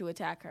easier to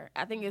attack her.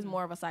 I think it's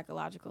more of a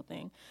psychological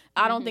thing.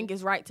 I don't think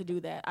it's right to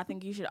do that. I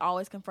think you should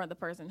always confront the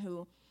person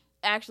who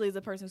actually is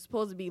the person who's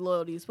supposed to be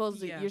loyal to you,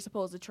 Yeah. you're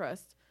supposed to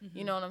trust.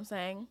 You know what I'm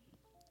saying?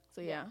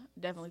 So yeah,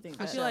 definitely think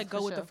I that. feel like for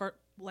go with the sure. first,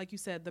 like you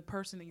said, the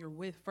person that you're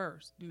with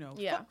first. You know,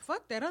 Yeah.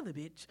 fuck that other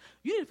bitch.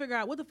 You need to figure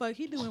out what the fuck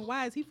he doing.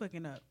 Why is he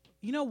fucking up?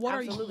 You know, what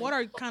Absolutely.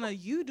 are kind of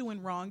you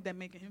doing wrong that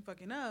making him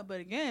fucking up? But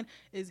again,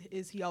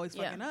 is he always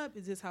Yeah. fucking up?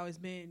 Is this how it's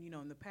been? You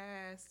know, in the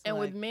past. And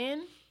Like, with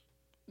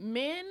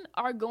men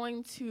are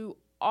going to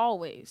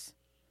always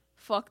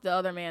fuck the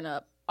other man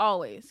up,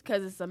 always,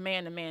 because it's a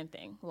man to man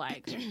thing.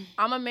 Like,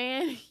 I'm a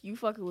man, you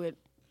fucking with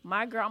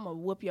my girl, I'm gonna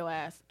whoop your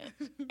ass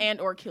and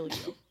or kill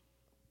you.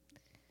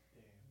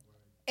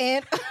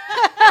 And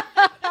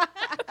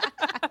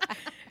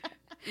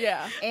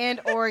Yeah,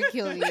 and or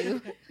kill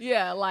you.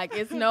 yeah. Like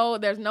there's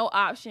no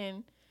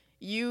option.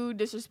 You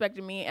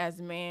disrespected me as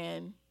a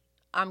man,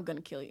 I'm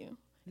gonna kill you.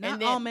 not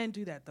and then- all men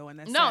do that though, and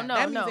that's No, sad. no,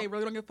 that means no. they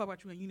really don't give a fuck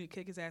about you, and you need to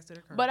kick his ass to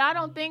the curb. But I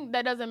don't think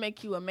that doesn't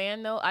make you a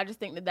man, though. I just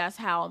think that that's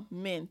how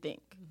men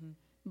think.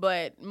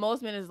 But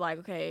most men is like,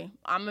 okay,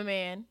 I'm a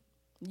man,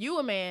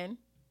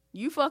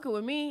 you fucking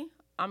with me,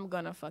 I'm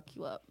gonna fuck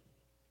you up,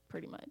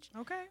 pretty much.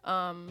 okay,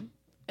 And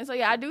so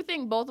yeah, I do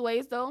think both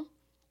ways though.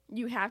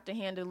 You have to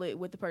handle it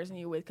with the person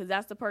you're with, because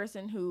that's the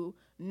person who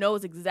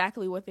knows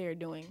exactly what they're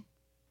doing,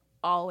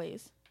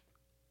 always,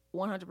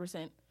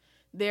 100%.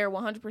 They're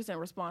 100%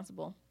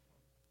 responsible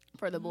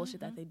for the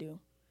bullshit that they do.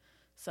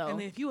 So and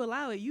if you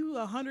allow it, you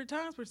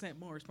 100%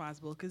 more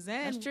responsible. Because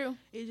then that's true.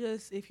 it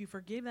just, if you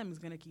forgive them, it's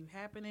gonna keep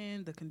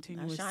happening. The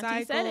continuous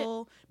Shanti said it.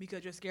 cycle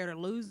because you're scared to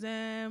lose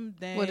them.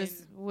 Then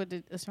What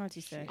did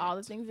Ashanti say? All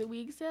the things that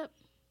we accept.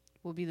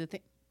 Will be the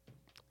thing.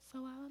 So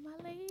all of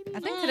my ladies.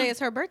 I think today is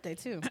her birthday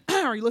too.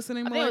 are you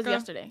listening? I think it was Malika?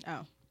 yesterday.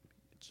 Oh.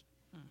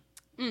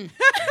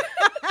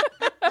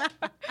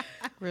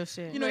 Real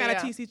shit. You know, But gotta yeah.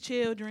 teach these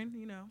children.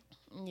 You know,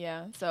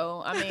 Yeah.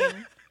 So I mean,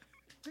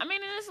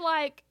 and it's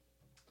like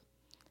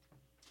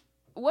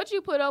what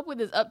you put up with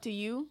is up to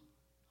you,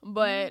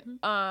 but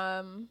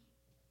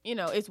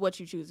it's what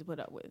you choose to put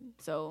up with.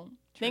 So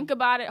think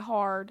about it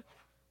hard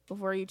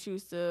before you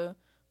choose to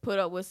put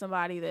up with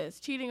somebody that's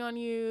cheating on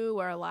you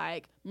or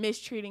like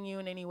mistreating you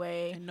in any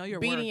way, And know your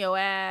beating worth. your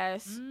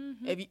ass.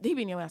 If they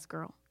beating your ass,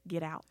 girl,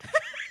 get out,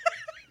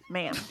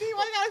 ma'am. why you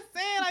gotta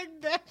say it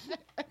like that?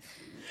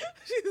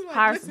 She's like,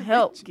 Hire listen, some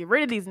help. bitch. Get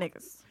rid of these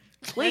niggas,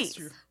 please.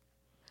 true.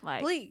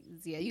 Like,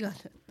 Please. Yeah, you got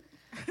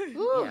to.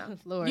 Ooh, Yeah.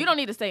 Lord. you don't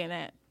need to stay in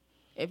that.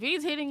 If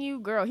he's hitting you,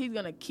 girl, he's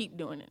gonna keep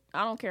doing it.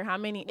 I don't care how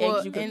many Well,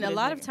 eggs you cook and for a this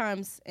lot of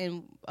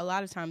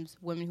nigga. times,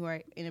 women who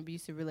are in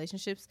abusive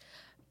relationships,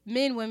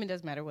 men, women,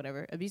 doesn't matter,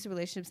 whatever. Abusive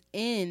relationships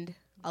end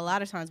a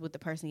lot of times with the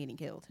person getting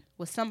killed,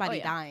 with somebody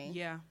yeah. dying.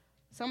 Yeah,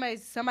 Somebody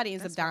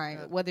ends That's up dying,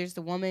 fucked up. whether it's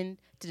the woman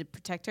to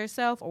protect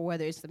herself or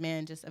whether it's the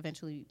man just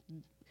eventually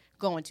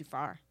going too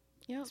far.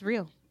 Yep. It's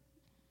real,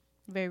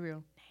 very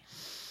real.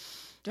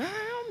 Damn.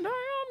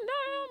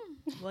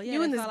 well, yeah,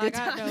 you in that's this all I good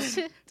got, time though.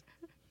 shit.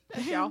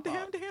 That's y'all Damn,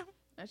 fault. damn.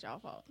 That's y'all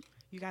fault.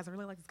 You guys, I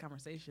really like this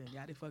conversation.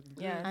 Y'all did fucking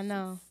good. Yeah, I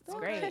know. It's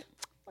great.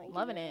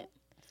 Loving it.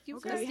 You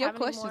Okay. ask Do we your have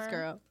any questions, more?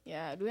 girl.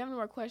 Yeah. Do we have any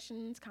more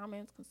questions,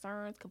 comments,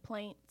 concerns,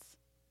 complaints?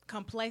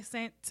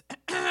 Complacent.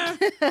 Say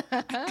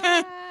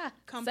it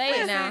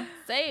Complacent. now.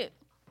 Say it.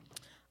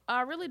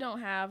 I really don't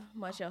have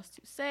much else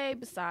to say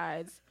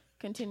besides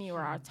continue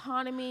our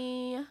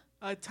autonomy.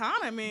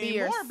 Autonomy. Be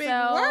More yourself. big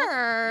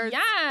words.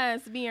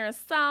 Yes, be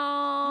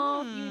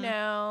yourself. You Mm.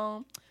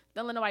 know,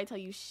 don't let nobody tell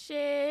you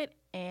shit.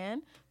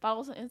 And follow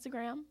us on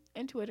Instagram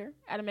and Twitter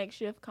at a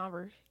makeshift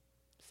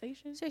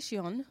conversation.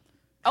 Session.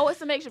 Oh,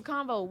 it's a makeshift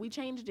convo. We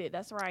changed it.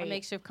 That's right. A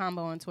makeshift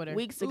combo on Twitter.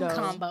 Weeks Ooh, ago.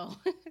 combo.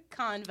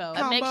 Convo. A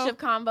Combo. makeshift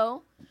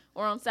combo.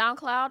 We're on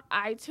SoundCloud,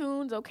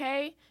 iTunes.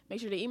 Okay, make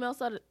sure to email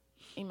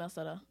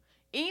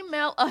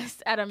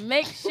us at a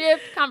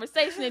makeshift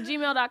conversation at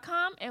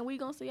gmail.com, and we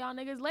gonna see y'all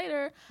niggas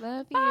later.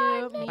 Love Bye,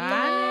 you. niggas.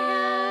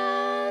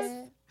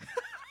 Bye, niggas.